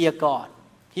and feared God.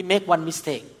 He made one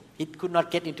mistake. He could not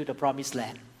get into the promised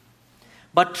land.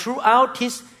 But throughout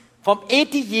from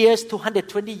 80 years to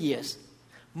 120 years,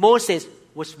 Moses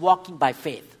was walking by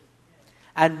faith.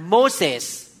 And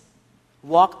Moses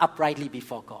walked uprightly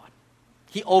before God.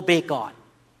 He obeyed God.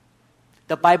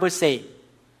 The Bible says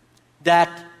that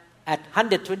at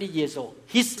 120 years old,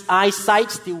 his eyesight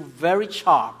still very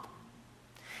sharp.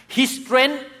 His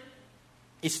strength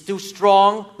is still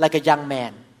strong like a young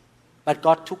man. But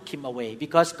God took him away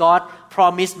because God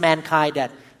promised mankind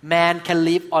that man can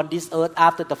live on this earth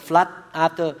after the flood,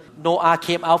 after Noah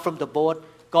came out from the boat.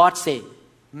 God said,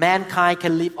 mankind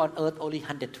can live on earth only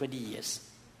 120 years.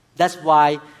 That's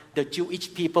why the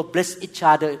Jewish people bless each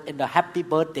other in the happy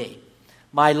birthday.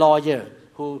 My lawyer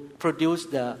who produced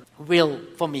the will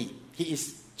for me, he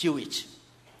is Jewish.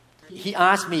 He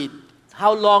asked me,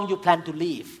 how long you plan to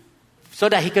live? So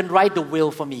that he can write the will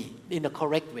for me in the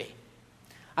correct way.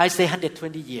 I say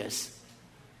 120 years.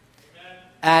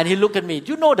 And he looked at me,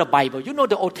 you know the Bible, you know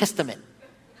the Old Testament.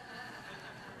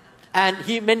 And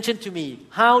he mentioned to me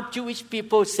how Jewish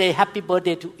people say happy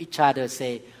birthday to each other,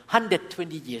 say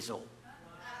 120 years old.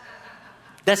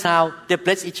 That's how they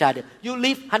bless each other. You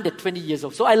live 120 years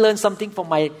old. So I learned something from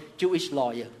my Jewish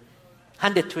lawyer.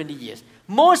 120 years.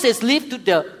 Moses lived to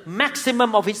the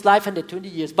maximum of his life, 120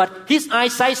 years. But his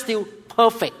eyesight still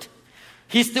perfect.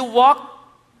 He still walked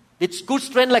with good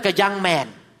strength like a young man.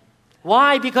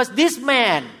 Why? Because this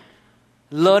man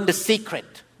learned the secret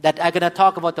that I'm going to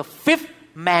talk about, the fifth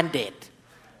mandate.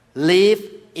 Live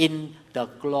in the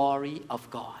glory of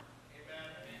God.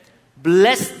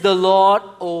 Bless the Lord,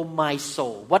 O my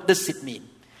soul. What does it mean?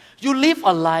 You live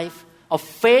a life of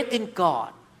faith in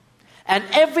God. And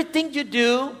everything you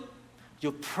do,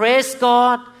 you praise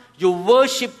God, you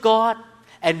worship God,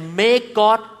 and make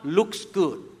God look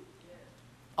good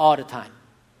all the time.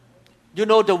 You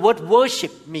know the word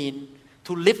worship means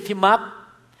to lift Him up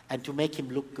and to make Him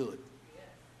look good.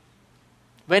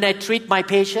 When I treat my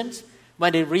patients,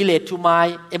 when they relate to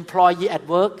my employee at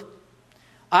work,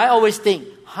 I always think,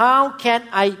 how can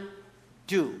I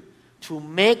do to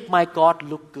make my God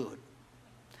look good?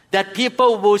 That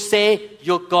people will say,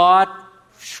 your God,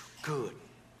 good.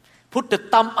 Put the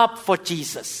thumb up for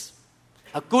Jesus.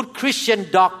 A good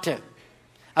Christian doctor.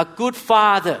 A good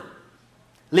father.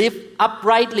 Live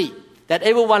uprightly. That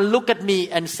everyone look at me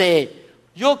and say,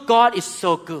 your God is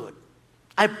so good.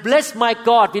 I bless my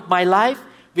God with my life,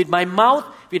 with my mouth,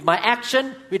 with my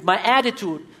action, with my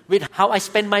attitude, with how I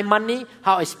spend my money,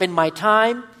 how I spend my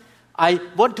time. I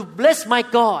want to bless my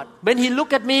God. When He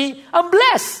look at me, I'm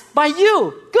blessed by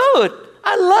you. Good.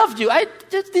 I love you.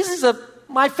 This is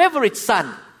my favorite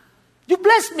son. You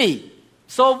bless me.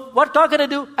 So what God gonna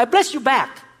do? I bless you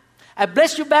back. I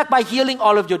bless you back by healing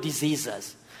all of your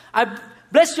diseases. I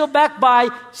bless you back by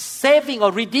saving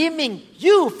or redeeming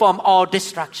you from all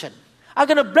destruction. I'm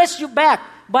gonna bless you back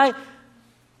by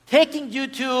taking you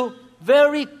to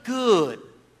very good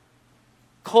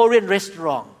Korean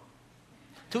restaurant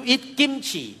to eat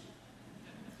kimchi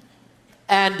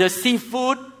and the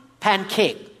seafood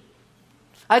pancake.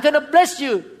 I'm gonna bless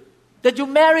you that you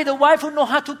marry the wife who knows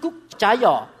how to cook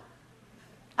chayo.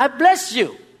 I bless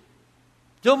you.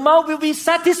 Your mouth will be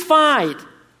satisfied.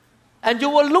 And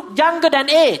you will look younger than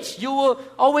age. You will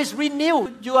always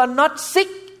renew. You are not sick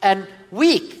and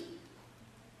weak.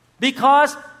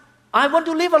 Because I want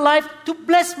to live a life to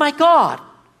bless my God.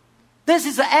 This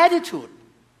is the attitude.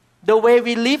 The way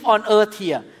we live on earth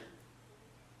here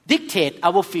dictate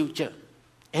our future.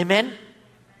 Amen?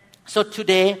 So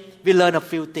today we learn a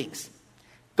few things.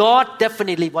 God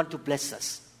definitely wants to bless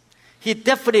us. He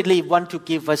definitely wants to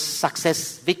give us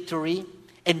success, victory,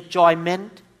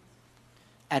 enjoyment,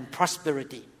 and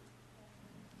prosperity.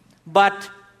 But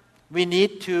we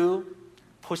need to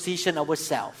position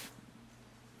ourselves.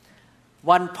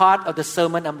 One part of the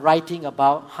sermon I'm writing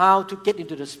about how to get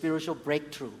into the spiritual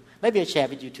breakthrough. Maybe I share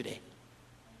with you today.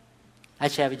 I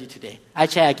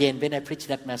share again when I preach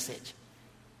that message.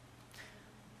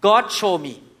 God showed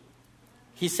me.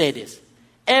 He said this.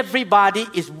 Everybody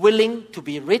is willing to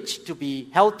be rich, to be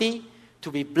healthy, to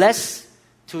be blessed,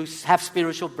 to have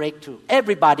spiritual breakthrough.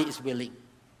 Everybody is willing.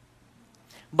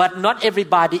 But not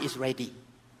everybody is ready.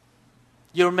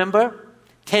 You remember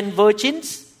 10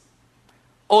 virgins?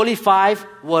 Only 5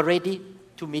 were ready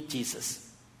to meet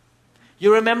Jesus.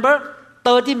 You remember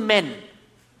 30 men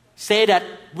say that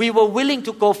we were willing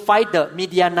to go fight the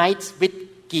Midianites with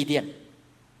Gideon.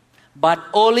 But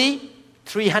only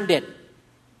 300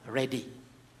 ready.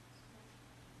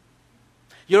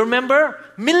 You remember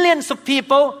millions of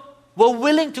people were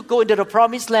willing to go into the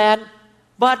promised land,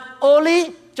 but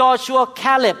only Joshua,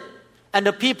 Caleb, and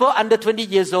the people under 20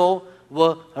 years old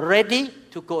were ready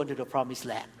to go into the promised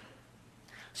land.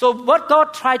 So what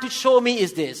God tried to show me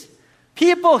is this.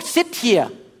 People sit here.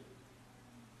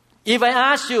 If I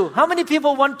ask you, how many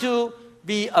people want to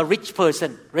be a rich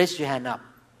person? Raise your hand up.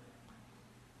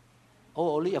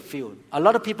 Oh, only a few. A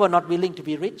lot of people are not willing to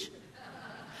be rich.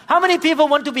 How many people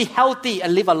want to be healthy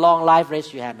and live a long life?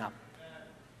 Raise your hand up.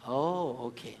 Oh,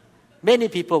 okay. Many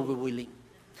people were willing.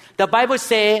 The Bible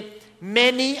says,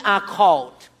 many are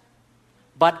called,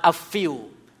 but a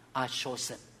few are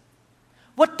chosen.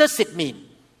 What does it mean?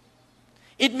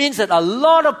 It means that a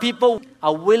lot of people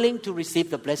are willing to receive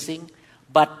the blessing,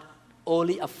 but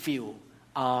only a few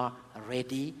are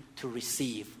ready to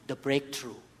receive the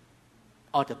breakthrough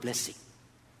or the blessing.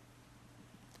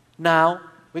 Now,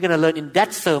 we're going to learn in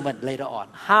that sermon later on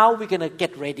how we're going to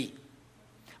get ready.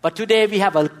 But today we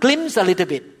have a glimpse a little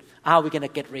bit how we're going to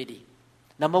get ready.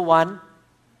 Number one,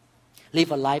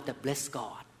 live a life that bless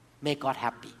God. Make God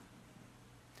happy.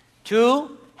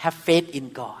 Two, have faith in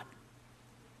God.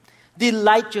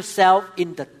 Delight yourself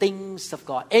in the things of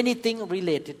God. Anything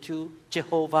related to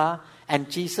Jehovah and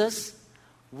Jesus,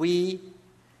 we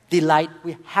delight,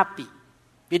 we're happy.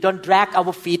 We don't drag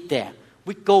our feet there.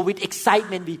 We go with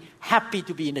excitement. We're happy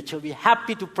to be in the church. We're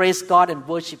happy to praise God and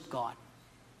worship God.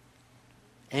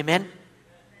 Amen?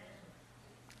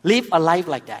 Live a life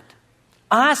like that.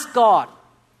 Ask God.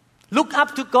 Look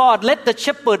up to God. Let the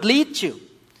shepherd lead you.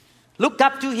 Look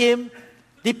up to Him.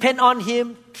 Depend on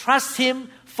Him. Trust Him.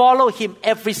 Follow Him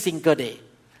every single day.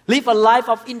 Live a life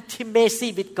of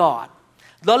intimacy with God.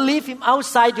 Don't leave Him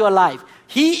outside your life.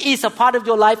 He is a part of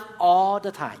your life all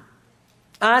the time.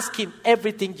 Ask Him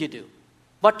everything you do.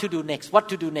 What to do next? What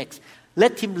to do next?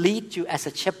 Let Him lead you as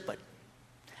a shepherd.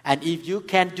 And if you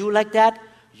can do like that,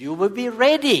 you will be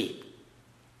ready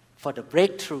for the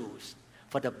breakthroughs,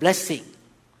 for the blessing,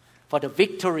 for the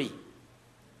victory,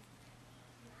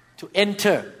 to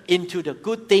enter into the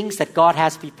good things that God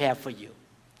has prepared for you.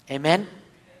 Amen?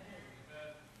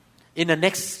 In the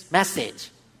next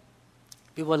message,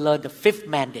 we will learn the fifth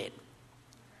mandate.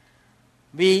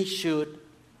 We should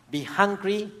be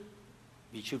hungry,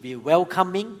 we should be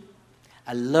welcoming,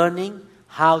 and learning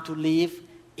how to live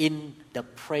in the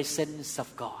presence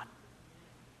of God.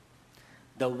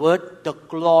 The word, the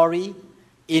glory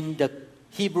in the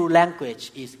Hebrew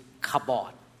language is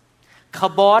kabod.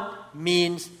 Kabod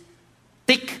means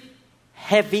thick,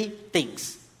 heavy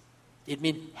things. It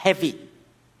means heavy.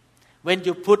 When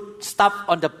you put stuff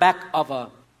on the back of an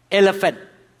elephant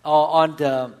or on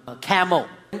the camel,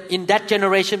 in that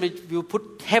generation, when you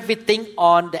put heavy thing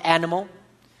on the animal,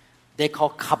 they call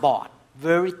kabod.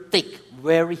 Very thick,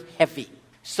 very heavy.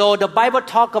 So the Bible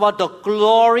talk about the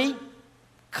glory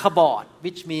kabod,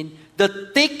 which means the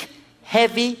thick,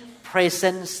 heavy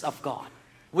presence of God.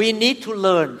 We need to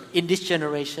learn in this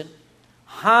generation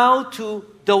how to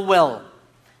dwell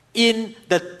in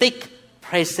the thick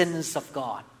presence of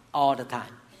God all the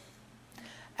time.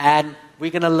 And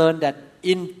we're going to learn that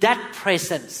in that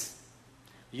presence,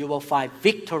 you will find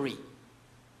victory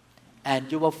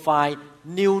and you will find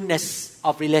newness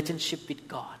of relationship with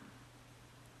God.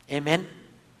 Amen?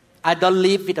 I don't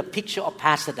live with a picture of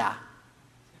Pastor Da.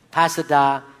 Pastor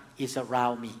Da is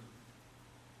around me.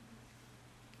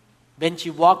 When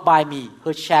she walks by me,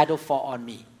 her shadow falls on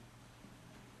me.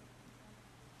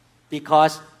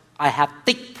 Because I have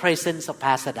thick presence of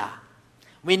Pastor Da.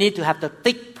 We need to have the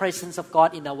thick presence of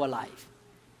God in our life.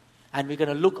 And we're going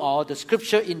to look all the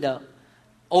scripture in the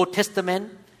Old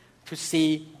Testament to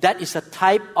see that is a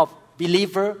type of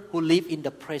believer who live in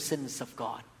the presence of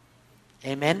God.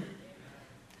 Amen?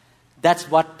 That's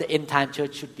what the end time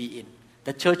church should be in.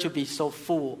 The church should be so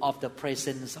full of the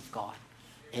presence of God.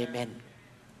 Amen.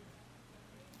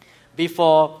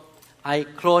 Before I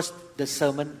close the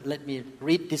sermon, let me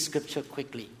read this scripture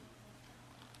quickly.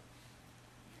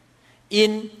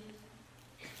 In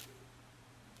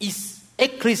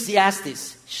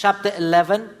Ecclesiastes chapter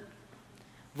 11,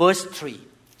 verse 3.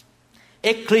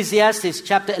 Ecclesiastes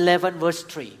chapter 11, verse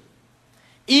 3.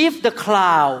 If the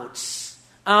clouds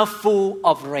are full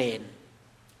of rain,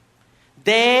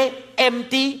 they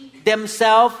empty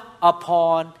themselves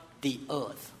upon the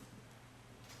earth.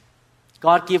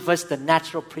 God gives us the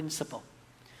natural principle,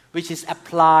 which is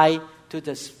applied to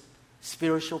the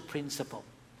spiritual principle.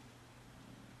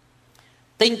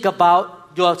 Think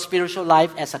about your spiritual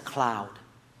life as a cloud.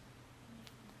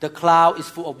 The cloud is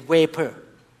full of vapor.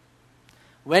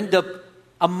 When the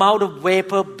amount of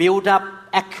vapor build up,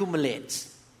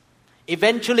 accumulates,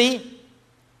 eventually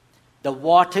the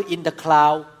water in the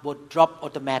cloud will drop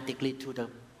automatically to the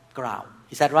ground.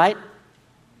 Is that right?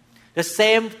 The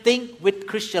same thing with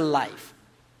Christian life.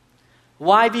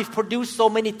 Why we produce so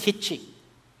many teaching?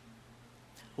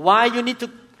 Why you need to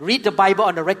read the Bible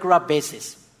on a regular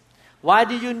basis? Why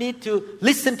do you need to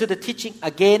listen to the teaching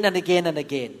again and again and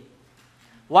again?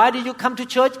 Why do you come to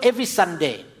church every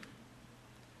Sunday?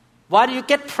 Why do you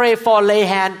get pray for lay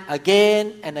hand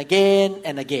again and again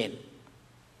and again?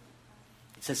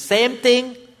 It's the same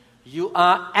thing. You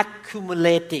are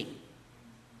accumulating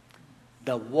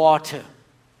the water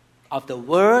of the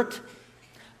Word,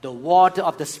 the water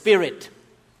of the Spirit.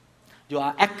 You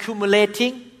are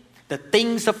accumulating the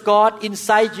things of God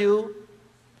inside you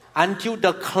until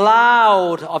the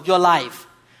cloud of your life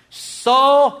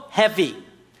so heavy,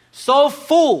 so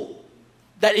full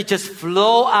that it just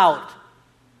flow out.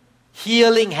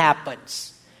 Healing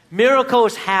happens.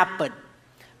 Miracles happen.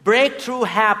 Breakthrough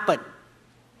happen.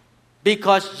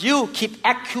 Because you keep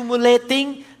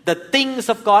accumulating the things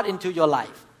of God into your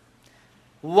life.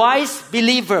 Wise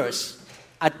believers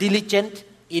are diligent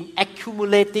in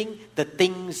accumulating the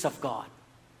things of God.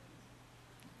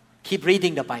 Keep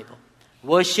reading the Bible,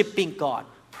 worshiping God,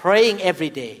 praying every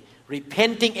day,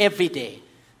 repenting every day.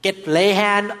 Get lay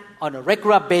hand on a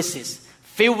regular basis,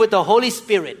 filled with the Holy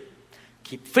Spirit.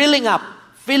 Keep filling up.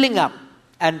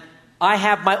 And I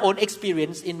have my own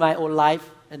experience in my own life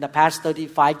in the past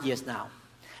 35 years now.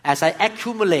 As I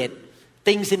accumulate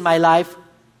things in my life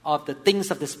of the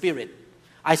things of the Spirit,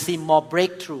 I see more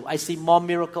breakthrough. I see more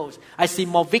miracles. I see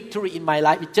more victory in my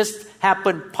life. It just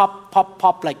happened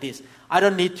pop like this. I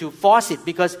don't need to force it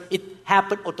because it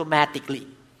happened automatically.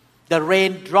 The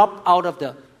rain dropped out of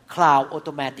the cloud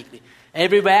automatically.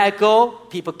 Everywhere I go,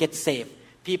 people get saved.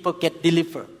 People get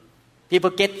delivered. People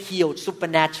get healed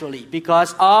supernaturally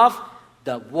because of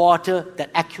the water that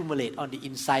accumulates on the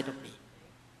inside of me.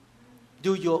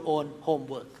 Do your own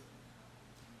homework.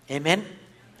 Amen?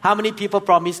 How many people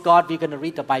promise God we're going to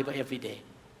read the Bible every day?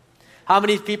 How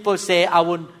many people say, I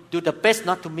will do the best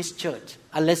not to miss church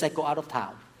unless I go out of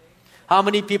town? How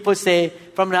many people say,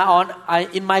 from now on,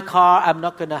 in my car, I'm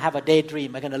not going to have a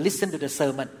daydream. I'm going to listen to the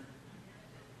sermon.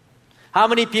 How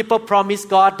many people promise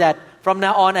God that from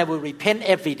now on, I will repent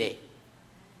every day?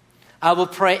 I will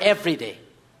pray every day.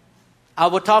 I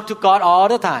will talk to God all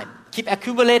the time. Keep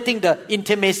accumulating the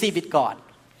intimacy with God.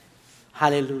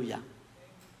 Hallelujah.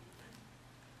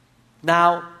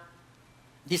 Now,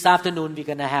 this afternoon, we're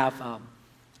going to have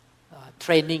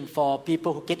training for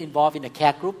people who get involved in a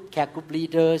care group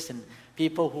leaders and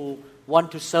people who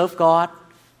want to serve God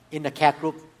in a care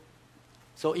group.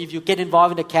 So if you get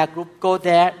involved in a care group, go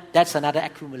there. That's another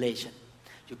accumulation.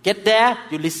 You get there,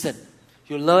 you listen.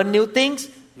 You learn new things,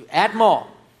 you add more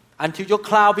until your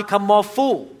cloud become more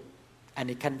full and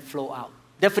it can flow out.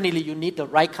 Definitely you need the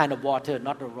right kind of water,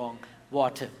 not the wrong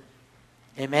water.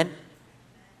 Amen?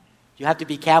 You have to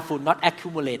be careful not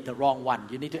accumulate the wrong one.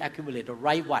 You need to accumulate the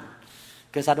right one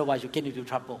because otherwise you get into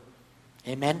trouble.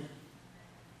 Amen?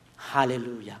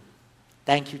 Hallelujah.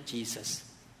 Thank you, Jesus.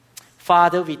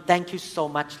 Father, we thank you so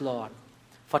much, Lord,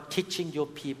 for teaching your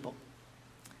people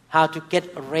how to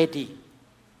get ready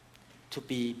to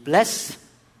be blessed,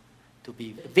 to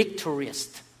be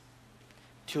victorious,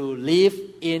 to live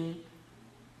in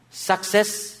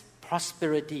success,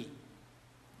 prosperity,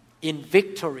 in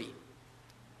victory,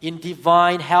 in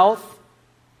divine health,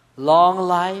 long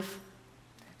life,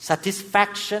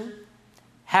 satisfaction,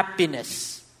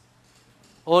 happiness.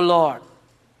 Oh Lord,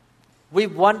 we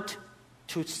want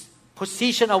to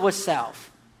position ourselves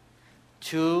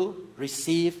to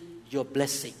receive your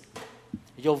blessing,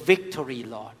 your victory,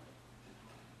 Lord.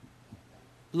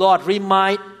 Lord,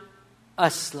 remind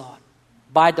us, Lord,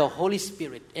 by the Holy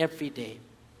Spirit every day.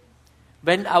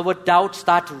 When our doubts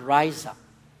start to rise up,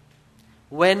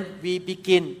 when we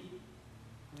begin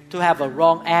to have a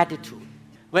wrong attitude,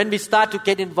 when we start to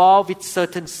get involved with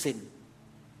certain sin,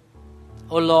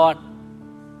 oh Lord,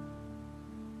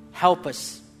 help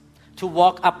us to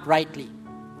walk uprightly,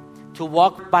 to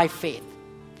walk by faith.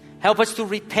 Help us to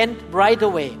repent right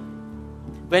away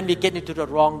when we get into the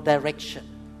wrong direction,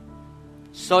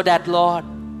 so that, Lord,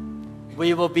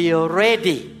 we will be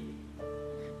ready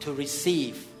to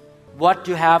receive what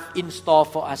you have in store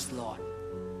for us, Lord.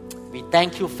 We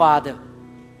thank you, Father,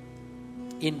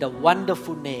 in the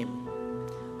wonderful name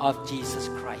of Jesus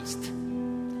Christ.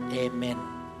 Amen.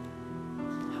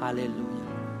 Hallelujah.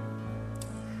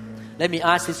 Let me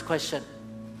ask this question.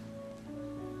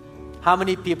 How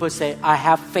many people say, I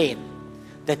have faith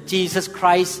that Jesus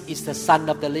Christ is the Son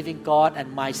of the living God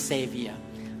and my Savior?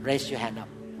 Raise your hand up.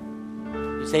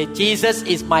 You say, Jesus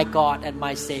is my God and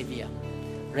my Savior.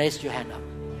 Raise your hand up.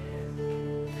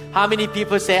 How many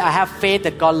people say, I have faith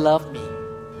that God loves me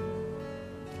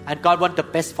and God wants the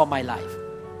best for my life?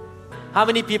 How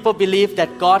many people believe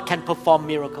that God can perform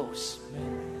miracles?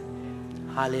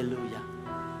 Hallelujah.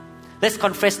 Let's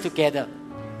confess together.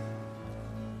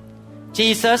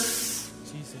 Jesus,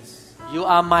 Jesus, you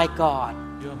are my God,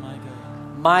 you are my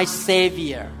God, my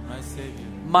Savior, my Savior,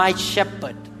 my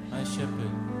Shepherd. my Shepherd.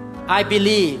 I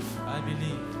believe I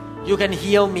believe you can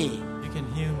heal me. you can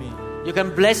heal me, You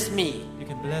can bless me. you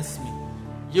can bless me,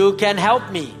 You can help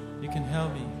me. you can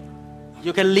help me,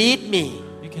 You can lead me.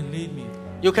 you can lead me,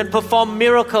 You can perform you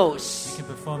miracles. can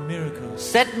perform miracles,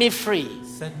 Set me free.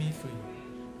 set me free.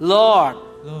 Lord,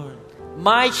 Lord,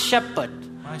 my Shepherd,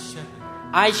 my Shepherd,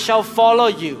 I shall follow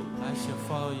you. I shall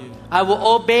follow you, I will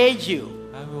obey you.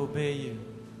 I will obey you.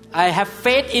 I have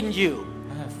faith in you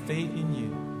I have faith in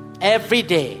you every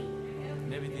day.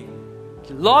 in everything.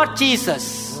 Lord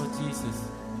Jesus, Lord Jesus,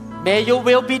 may your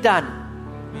will be done.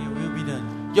 may your will be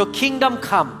done. Your kingdom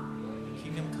come Your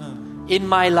kingdom come in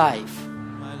my life.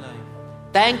 in my life.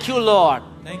 Thank you, Lord.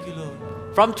 Thank you, Lord.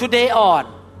 From today on,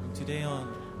 From today on,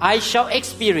 I shall I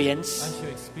experience shall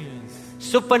experience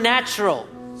supernatural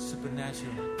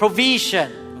supernatural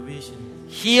provision, provision,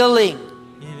 healing,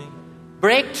 healing,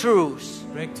 breakthroughs,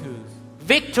 breakthroughs,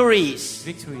 victories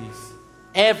victories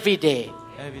every day.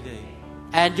 every day.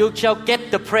 And you shall get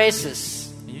the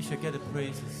praises, And you shall get the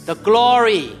praises, the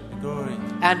glory, the glory,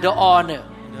 and the honor.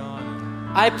 and the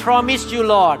honor. I promise you,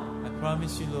 Lord, I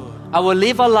promise you, Lord, I will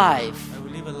live a life I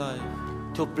will live a life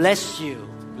to bless you,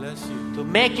 to bless you, to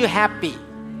make you happy. to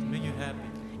make you happy.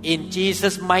 In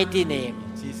Jesus' mighty name.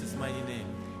 In Jesus' mighty name.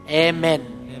 Amen.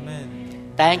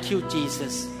 Amen. Thank you,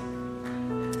 Jesus.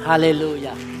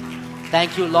 Hallelujah.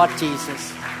 Thank you, Lord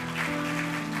Jesus.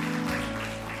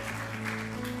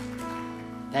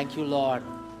 Thank you, Lord.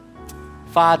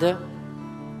 Father,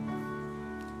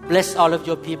 bless all of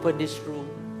your people in this room.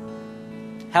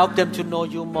 Help them to know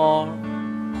you more.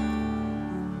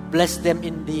 Bless them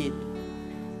indeed.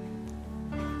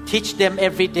 Teach them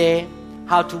every day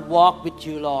how to walk with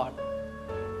you, Lord.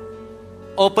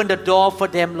 Open the door for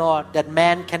them, Lord, that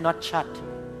man cannot shut.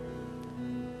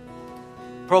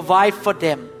 Provide for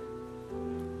them.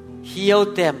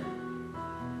 Heal them.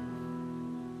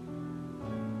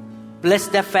 Bless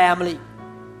their family.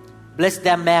 Bless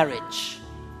their marriage.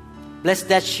 Bless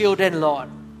their children, Lord.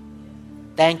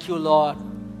 Thank you, Lord.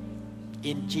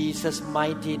 In Jesus'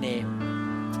 mighty name.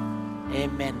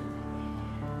 Amen.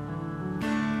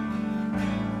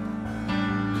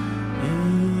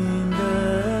 In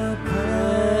the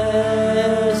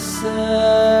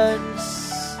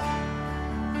Presence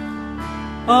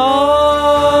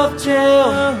of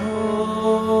Jehovah,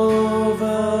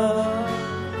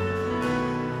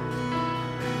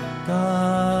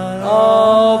 God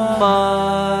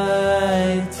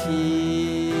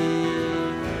Almighty,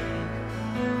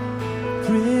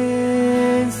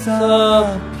 Prince of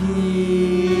of Peace,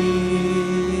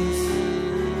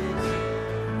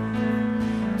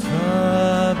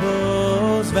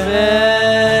 troubles vanished,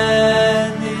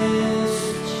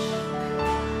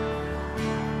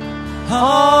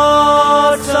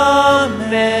 hearts are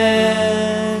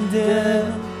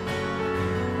mended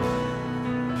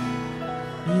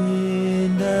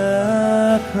in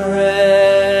the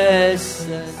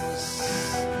presence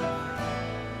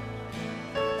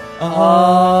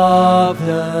of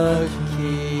the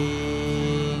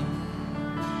King.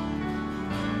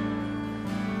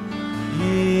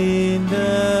 in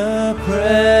the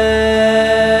Presence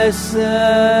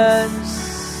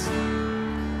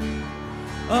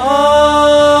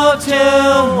of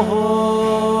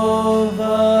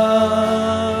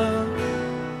Jehovah,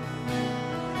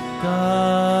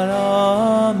 God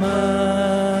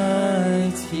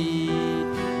Almighty,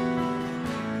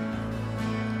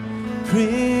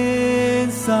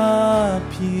 Prince of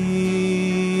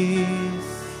Peace,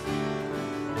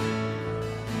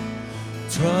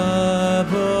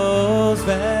 troubles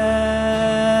vanish,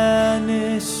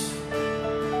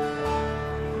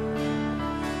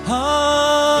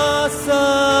 hearts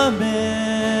are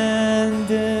mended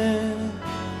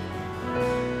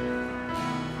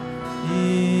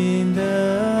in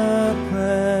the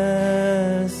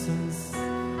presence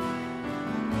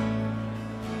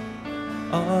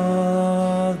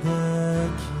of the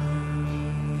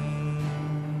King.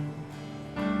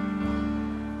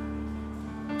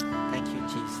 Thank you,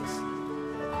 Jesus.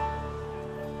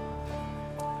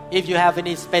 If you have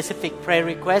any specific prayer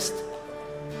request,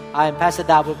 I and Pastor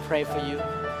Da will pray for you.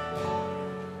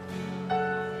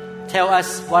 Tell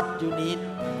us what you need.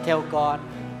 Tell God.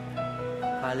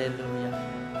 Hallelujah.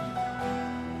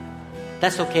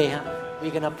 That's okay, huh?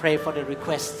 We're going to pray for the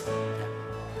request.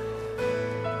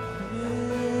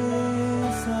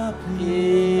 Prince of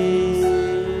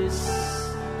Peace.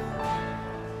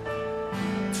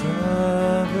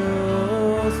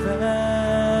 troubles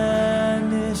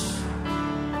vanish,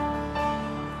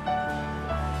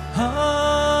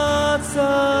 hearts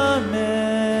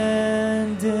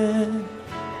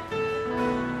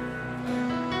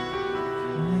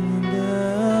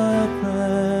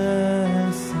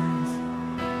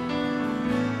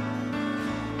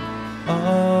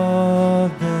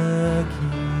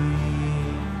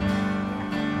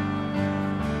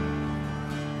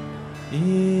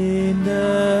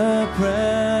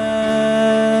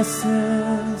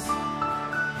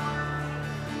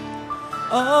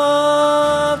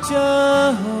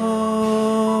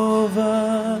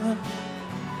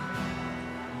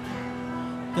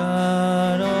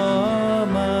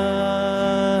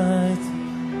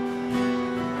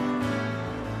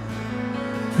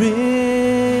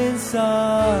Prince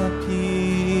of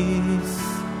Peace,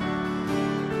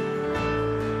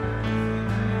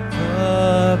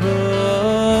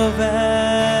 trouble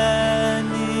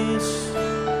vanish,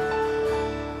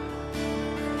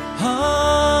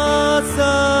 hearts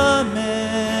amended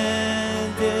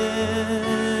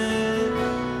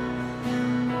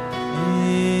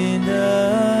in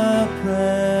the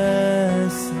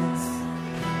presence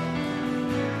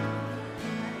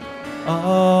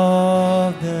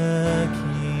of the King.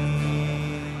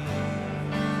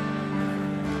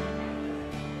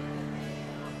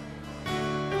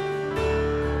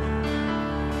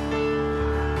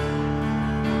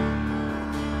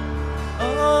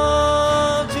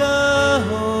 Oh,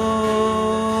 Jehovah,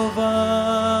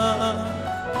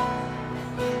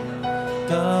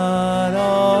 God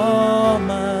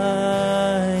Almighty,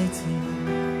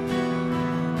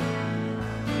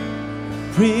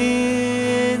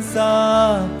 Prince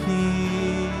of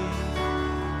Peace,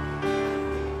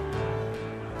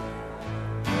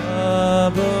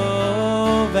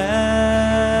 trouble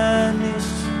vanish,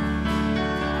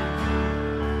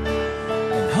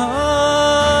 and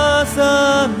hearts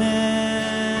amended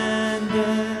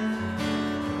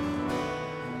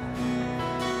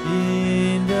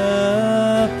in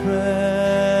the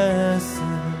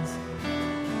presence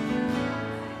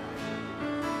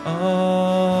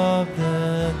of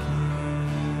the King.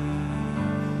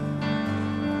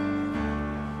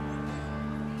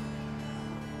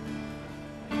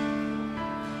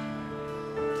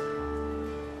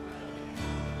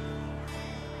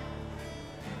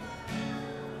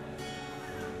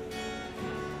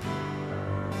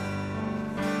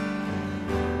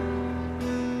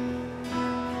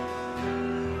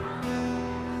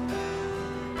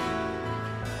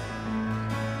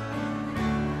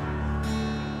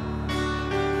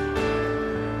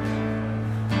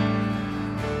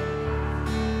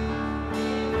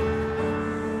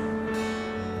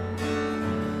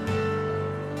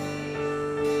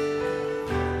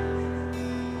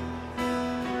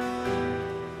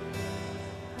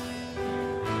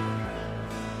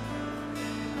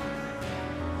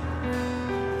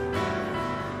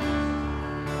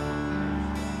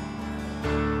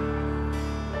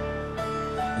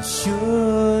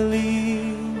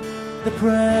 Surely the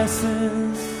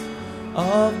presence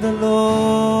of the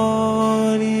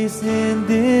Lord is in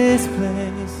this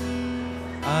place.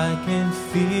 I can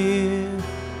feel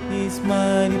His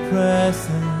mighty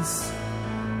presence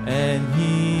and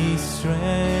His strength.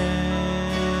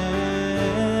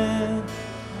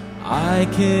 I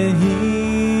can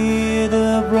hear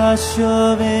the brush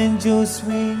of angels'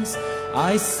 wings.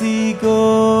 I see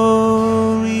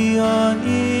glory on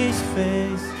each face.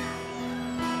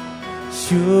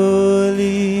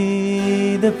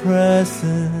 Surely the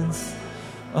presence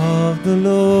of the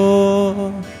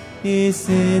Lord is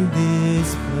in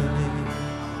this place.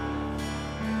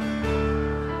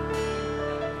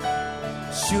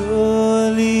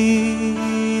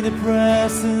 Surely the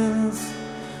presence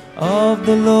of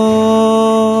the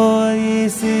Lord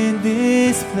is in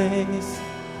this place.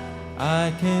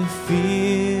 I can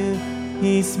feel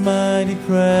His mighty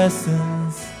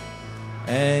presence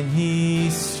and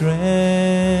His strength.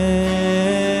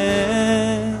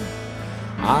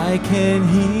 I can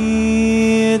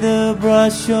hear the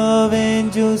brush of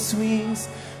angels' wings.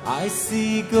 I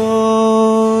see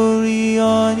glory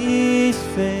on each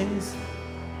face.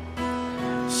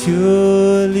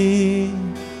 Surely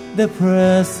the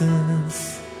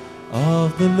presence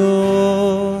of the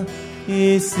Lord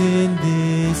is in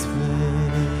this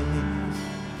place.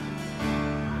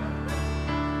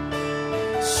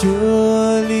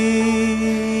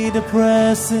 Surely the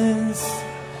presence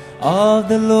of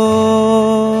the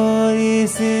Lord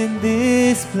is in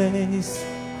this place.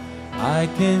 I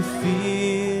can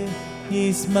feel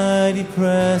His mighty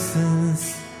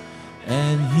presence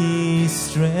and His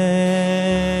strength.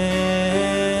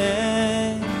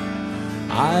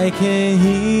 I can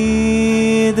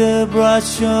hear the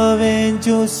brush of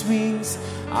angels' wings.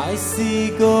 I see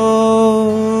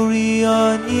glory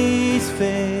on His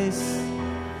face.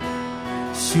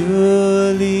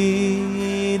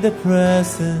 Surely the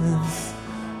presence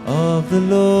of the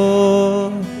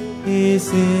Lord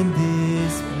is in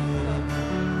this place.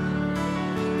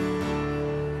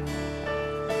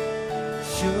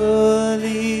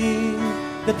 Surely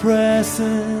the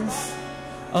presence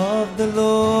of the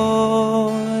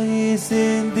Lord is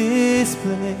in this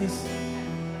place.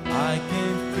 I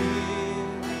can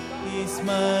feel His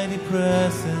mighty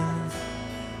presence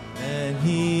and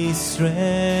His strength.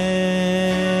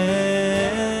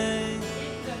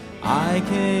 I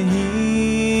can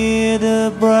hear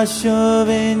the brush of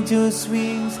angels'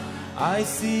 wings. I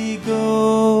see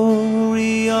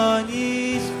glory on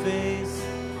His face.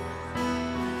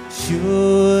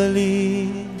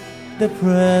 Surely the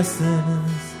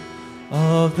presence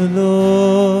of the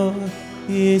Lord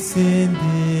is in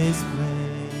this place.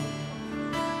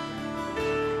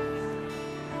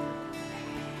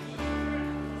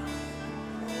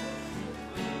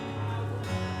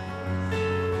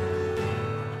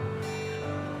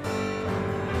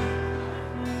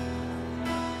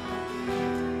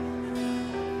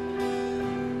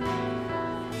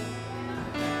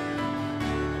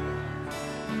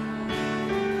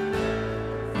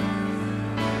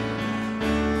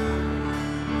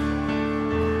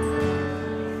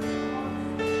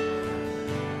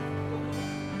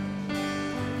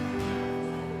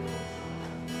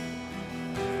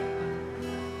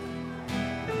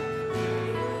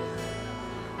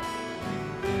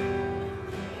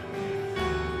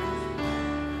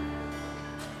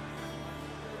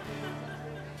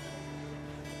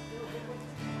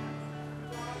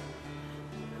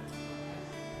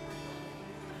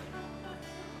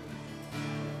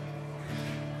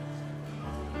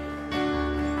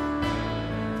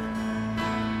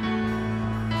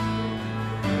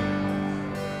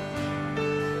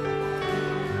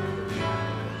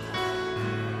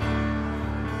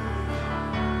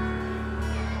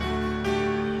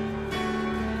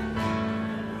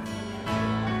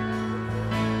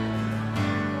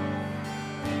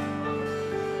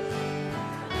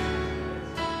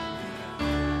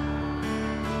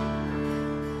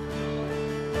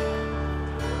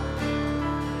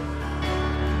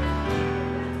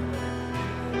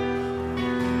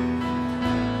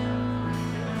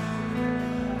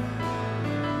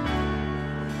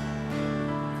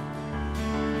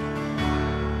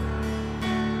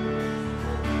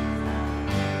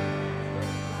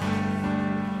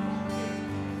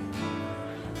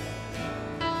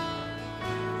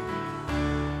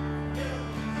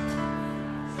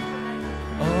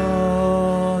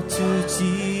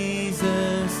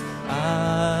 Jesus,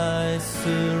 I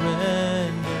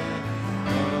surrender.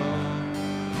 All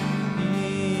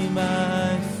Him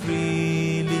I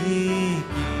freely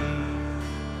give.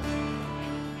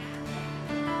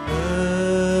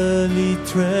 Earthly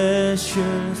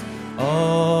treasures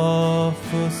all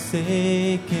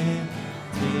forsaken.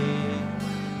 Take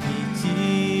me,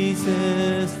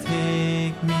 Jesus,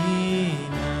 take me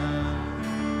now.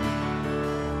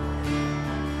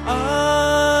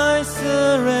 I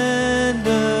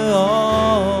surrender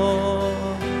all.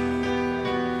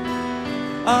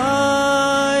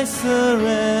 I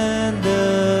surrender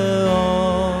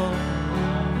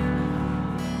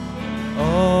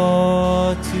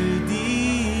all to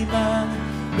Thee, my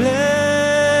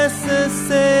blessed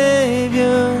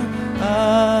Savior.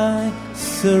 I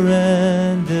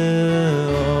surrender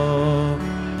all.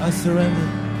 I surrender.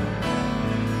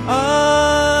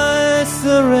 I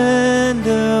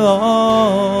surrender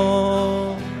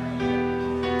all.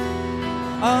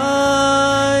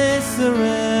 I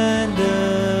surrender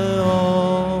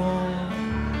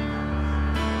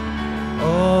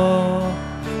all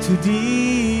to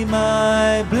Thee,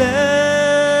 my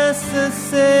blessed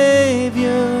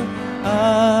Savior.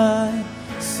 I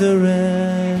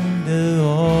surrender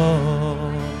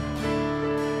all,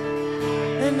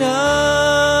 and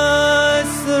I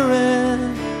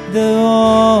surrender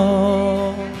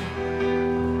all.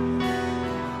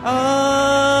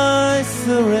 I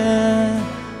surrender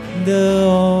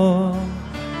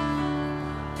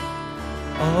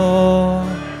all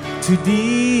to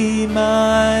Thee,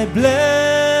 my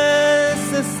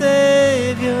blessed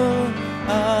Savior.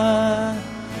 I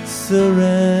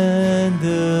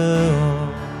surrender all.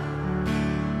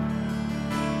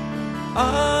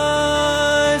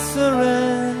 I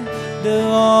surrender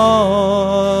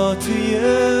all to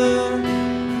You.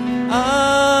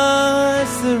 I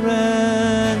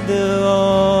surrender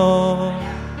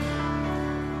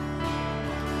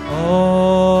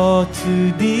all to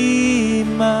Thee,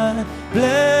 my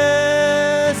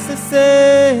blessed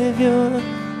Savior.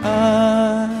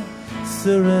 I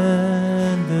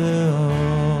surrender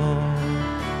all.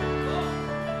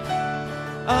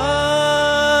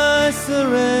 I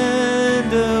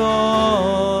surrender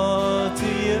all to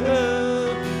You,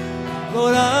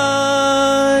 Lord.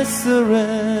 I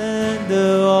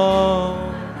surrender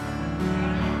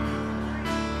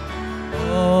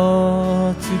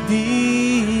all to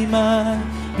Thee, my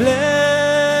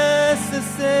blessed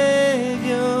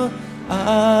Savior.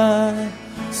 I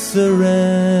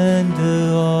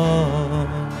surrender all.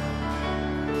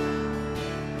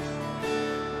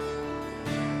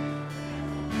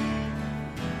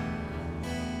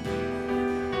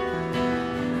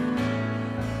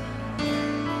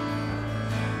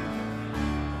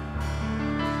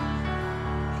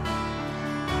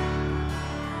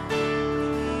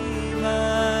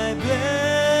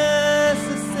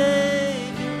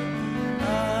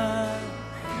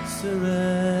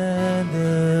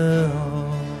 surrender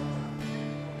all.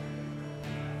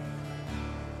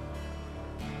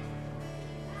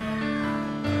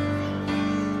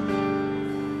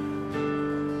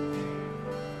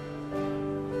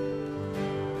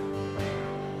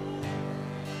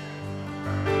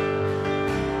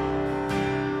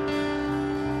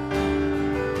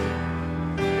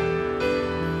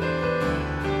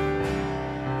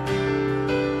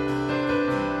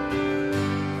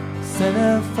 Set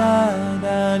a fire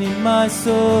down in my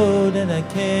soul that I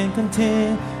can't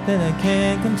contain, that I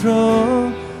can't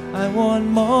control. I want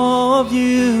more of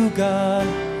you, God.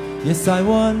 Yes, I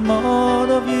want more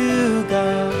of you,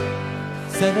 God.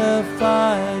 Set a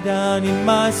fire down in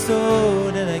my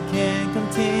soul that I can't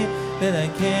contain, that I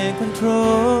can't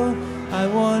control. I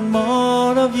want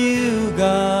more of you,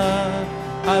 God.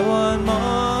 I want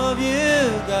more of you,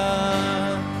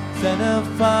 God. Set a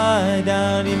fire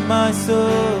down in my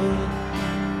soul.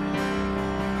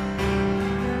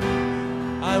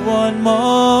 I want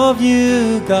more of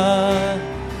you, God.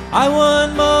 I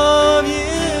want more of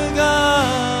you, God.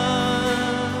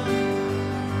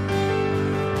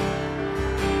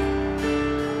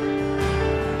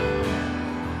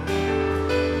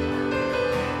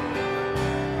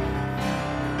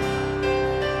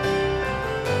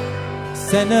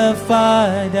 Set a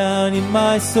fire down in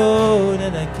my soul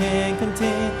that I can't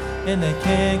contain and I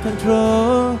can't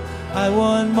control. I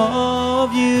want more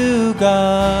of you,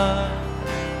 God.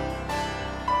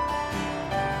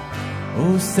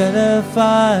 Oh, set a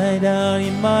fire down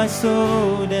in my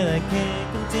soul that I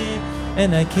can't contain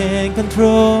and I can't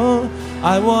control.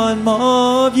 I want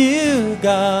more of you,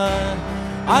 God.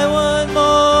 I want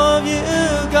more of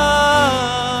you, God.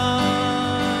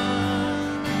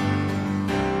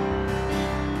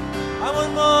 I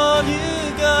want more of you,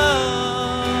 God.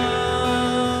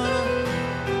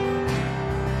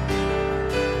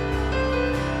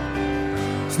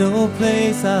 There's no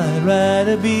place I'd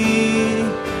rather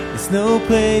be. There's no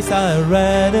place I'd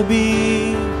rather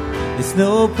be. There's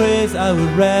no place I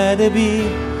would rather be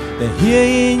than here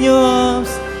in your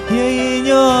arms, here in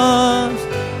your arms.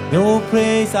 No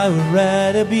place I would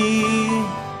rather be.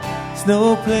 There's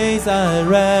no place I'd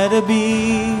rather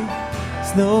be.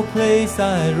 There's no place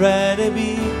I'd rather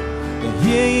be than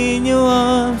here in your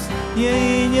arms, here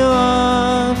in your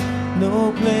arms.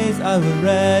 No place I would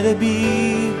rather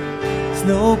be. There's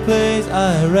no place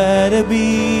I'd rather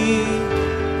be.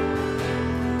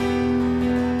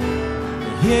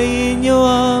 Here in your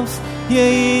arms, here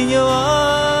in your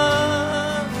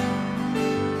arms,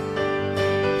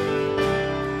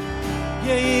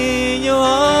 here in your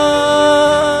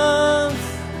arms.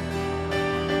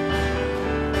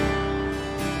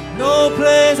 No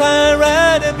place I'd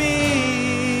rather be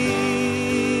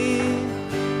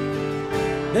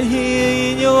than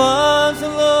here in your arms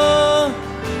alone.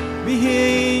 Be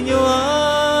here in your arms.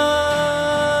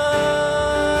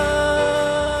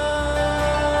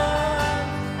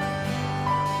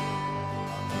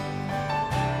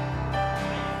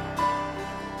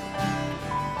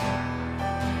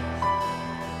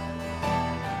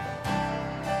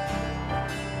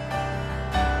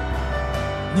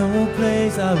 No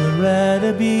place I would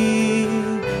rather be.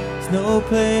 There's no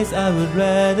place I would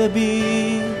rather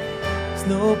be. There's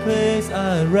no place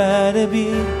I'd rather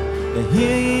be than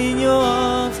here in your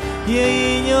arms, here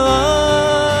in your arms.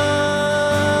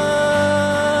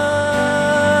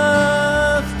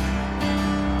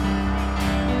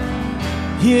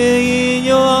 Here in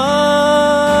your arms.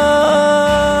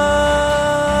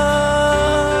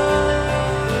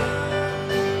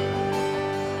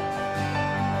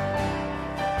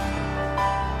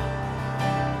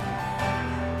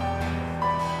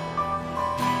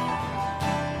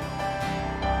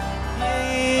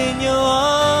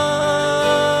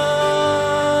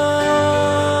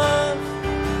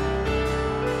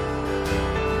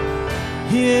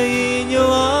 Here in your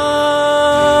arms.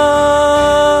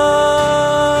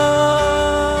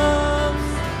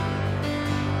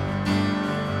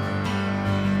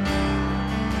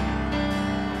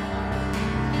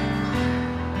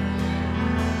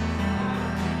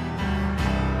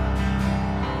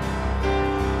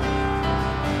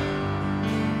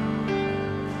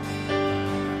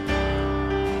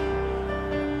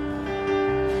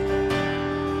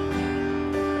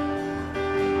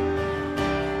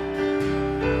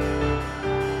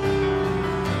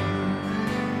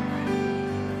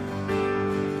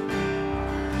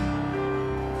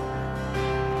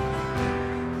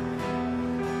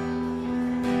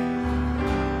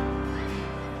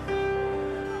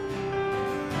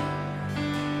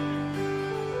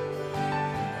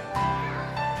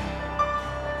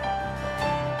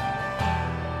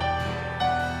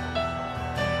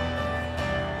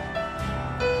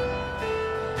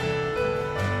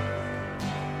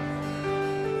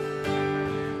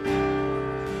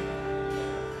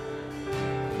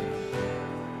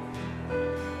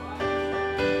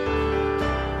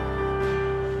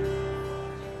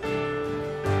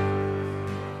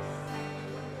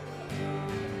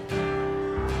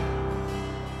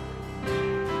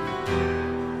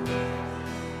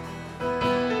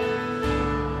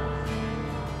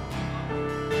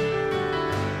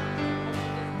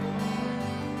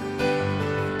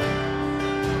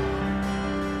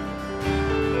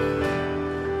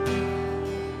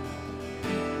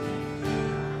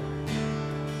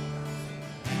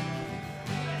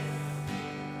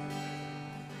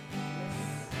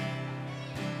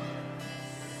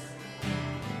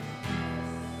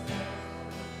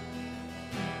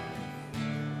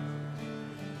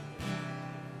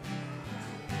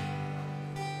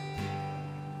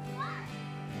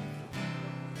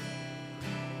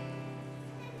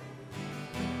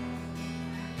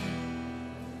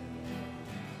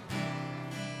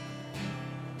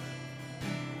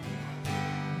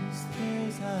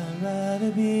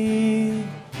 rather be.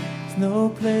 There's no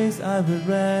place I would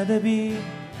rather be.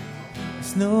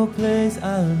 There's no place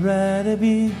I would rather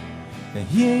be than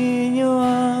here in your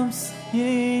arms,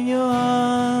 here in your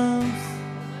arms.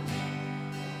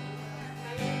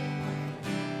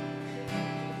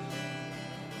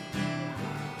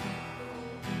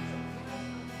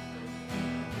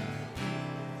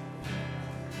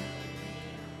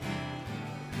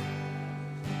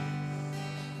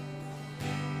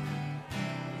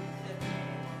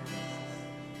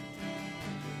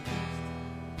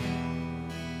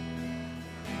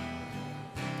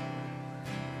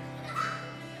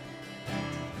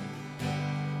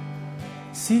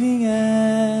 Sitting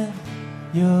at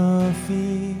your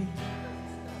feet,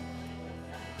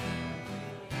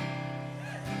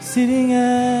 sitting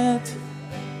at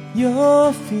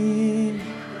your feet.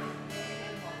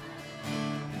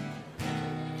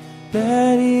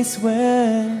 That is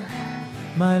where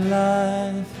my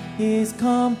life is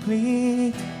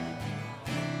complete.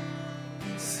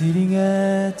 Sitting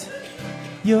at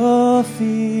your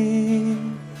feet.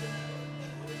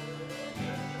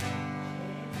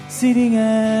 Sitting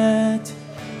at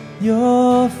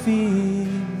your feet,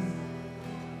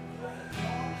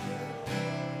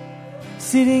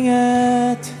 sitting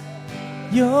at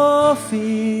your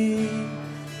feet.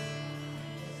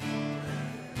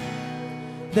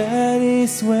 That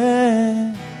is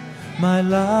where my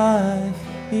life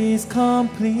is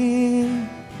complete.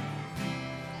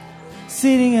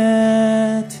 Sitting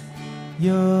at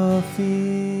your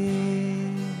feet.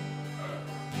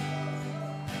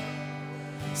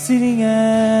 Sitting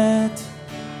at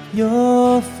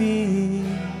your feet,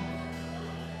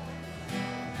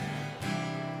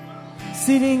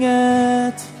 sitting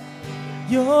at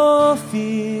your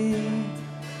feet.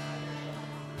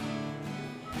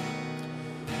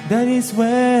 That is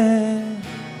where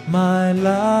my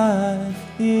life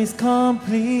is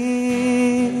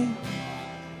complete.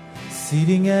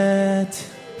 Sitting at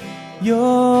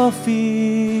your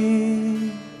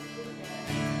feet.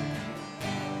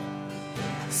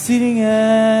 Sitting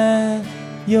at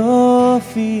your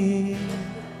feet,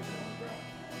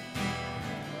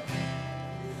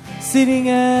 sitting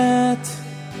at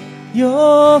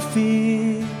your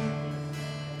feet.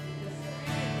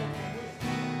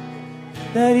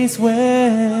 That is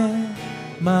where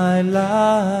my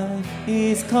life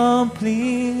is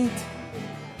complete.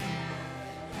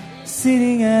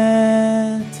 Sitting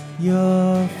at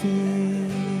your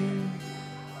feet.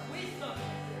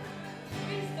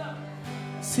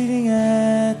 Sitting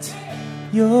at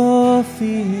your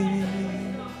feet,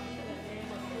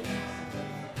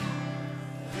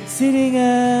 sitting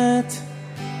at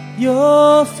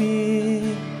your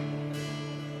feet.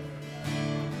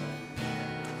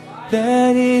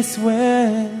 That is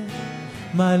where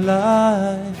my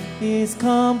life is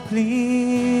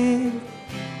complete.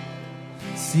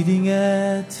 Sitting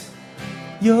at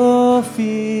your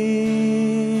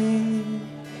feet.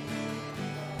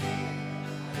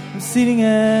 Sitting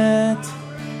at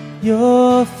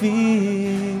your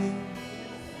feet,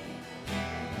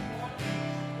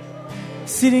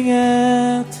 sitting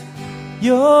at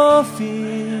your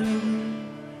feet.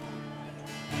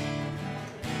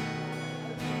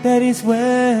 That is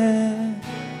where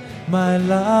my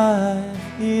life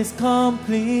is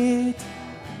complete.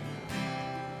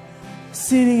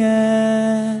 Sitting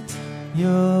at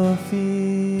your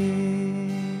feet.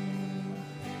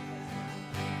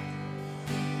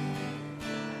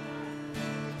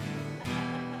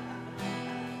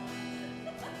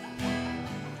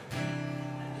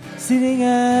 Sitting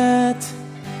at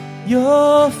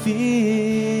your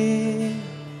feet.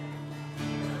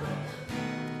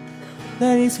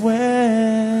 That is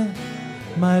where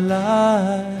my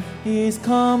life is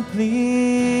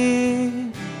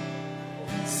complete.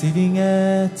 Sitting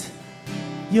at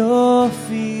your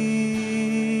feet.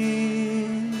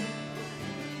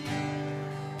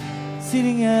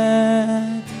 Sitting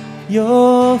at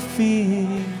your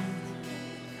feet.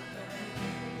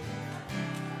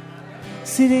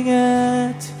 Sitting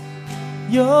at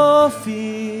your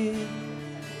feet.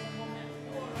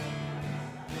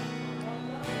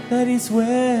 That is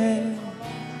where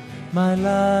my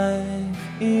life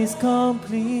is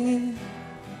complete.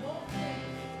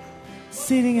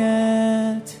 Sitting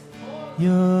at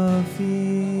your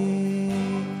feet.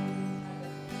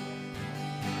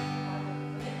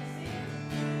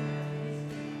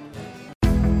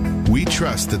 We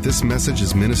trust that this message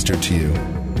is ministered to you.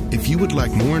 If you would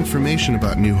like more information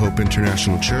about New Hope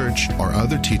International Church or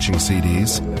other teaching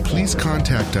CDs, please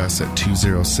contact us at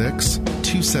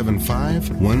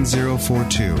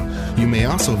 206-275-1042. You may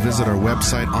also visit our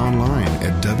website online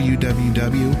at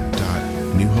www.newhope.org.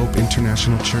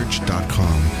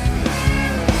 newhopeinternationalchurch.com.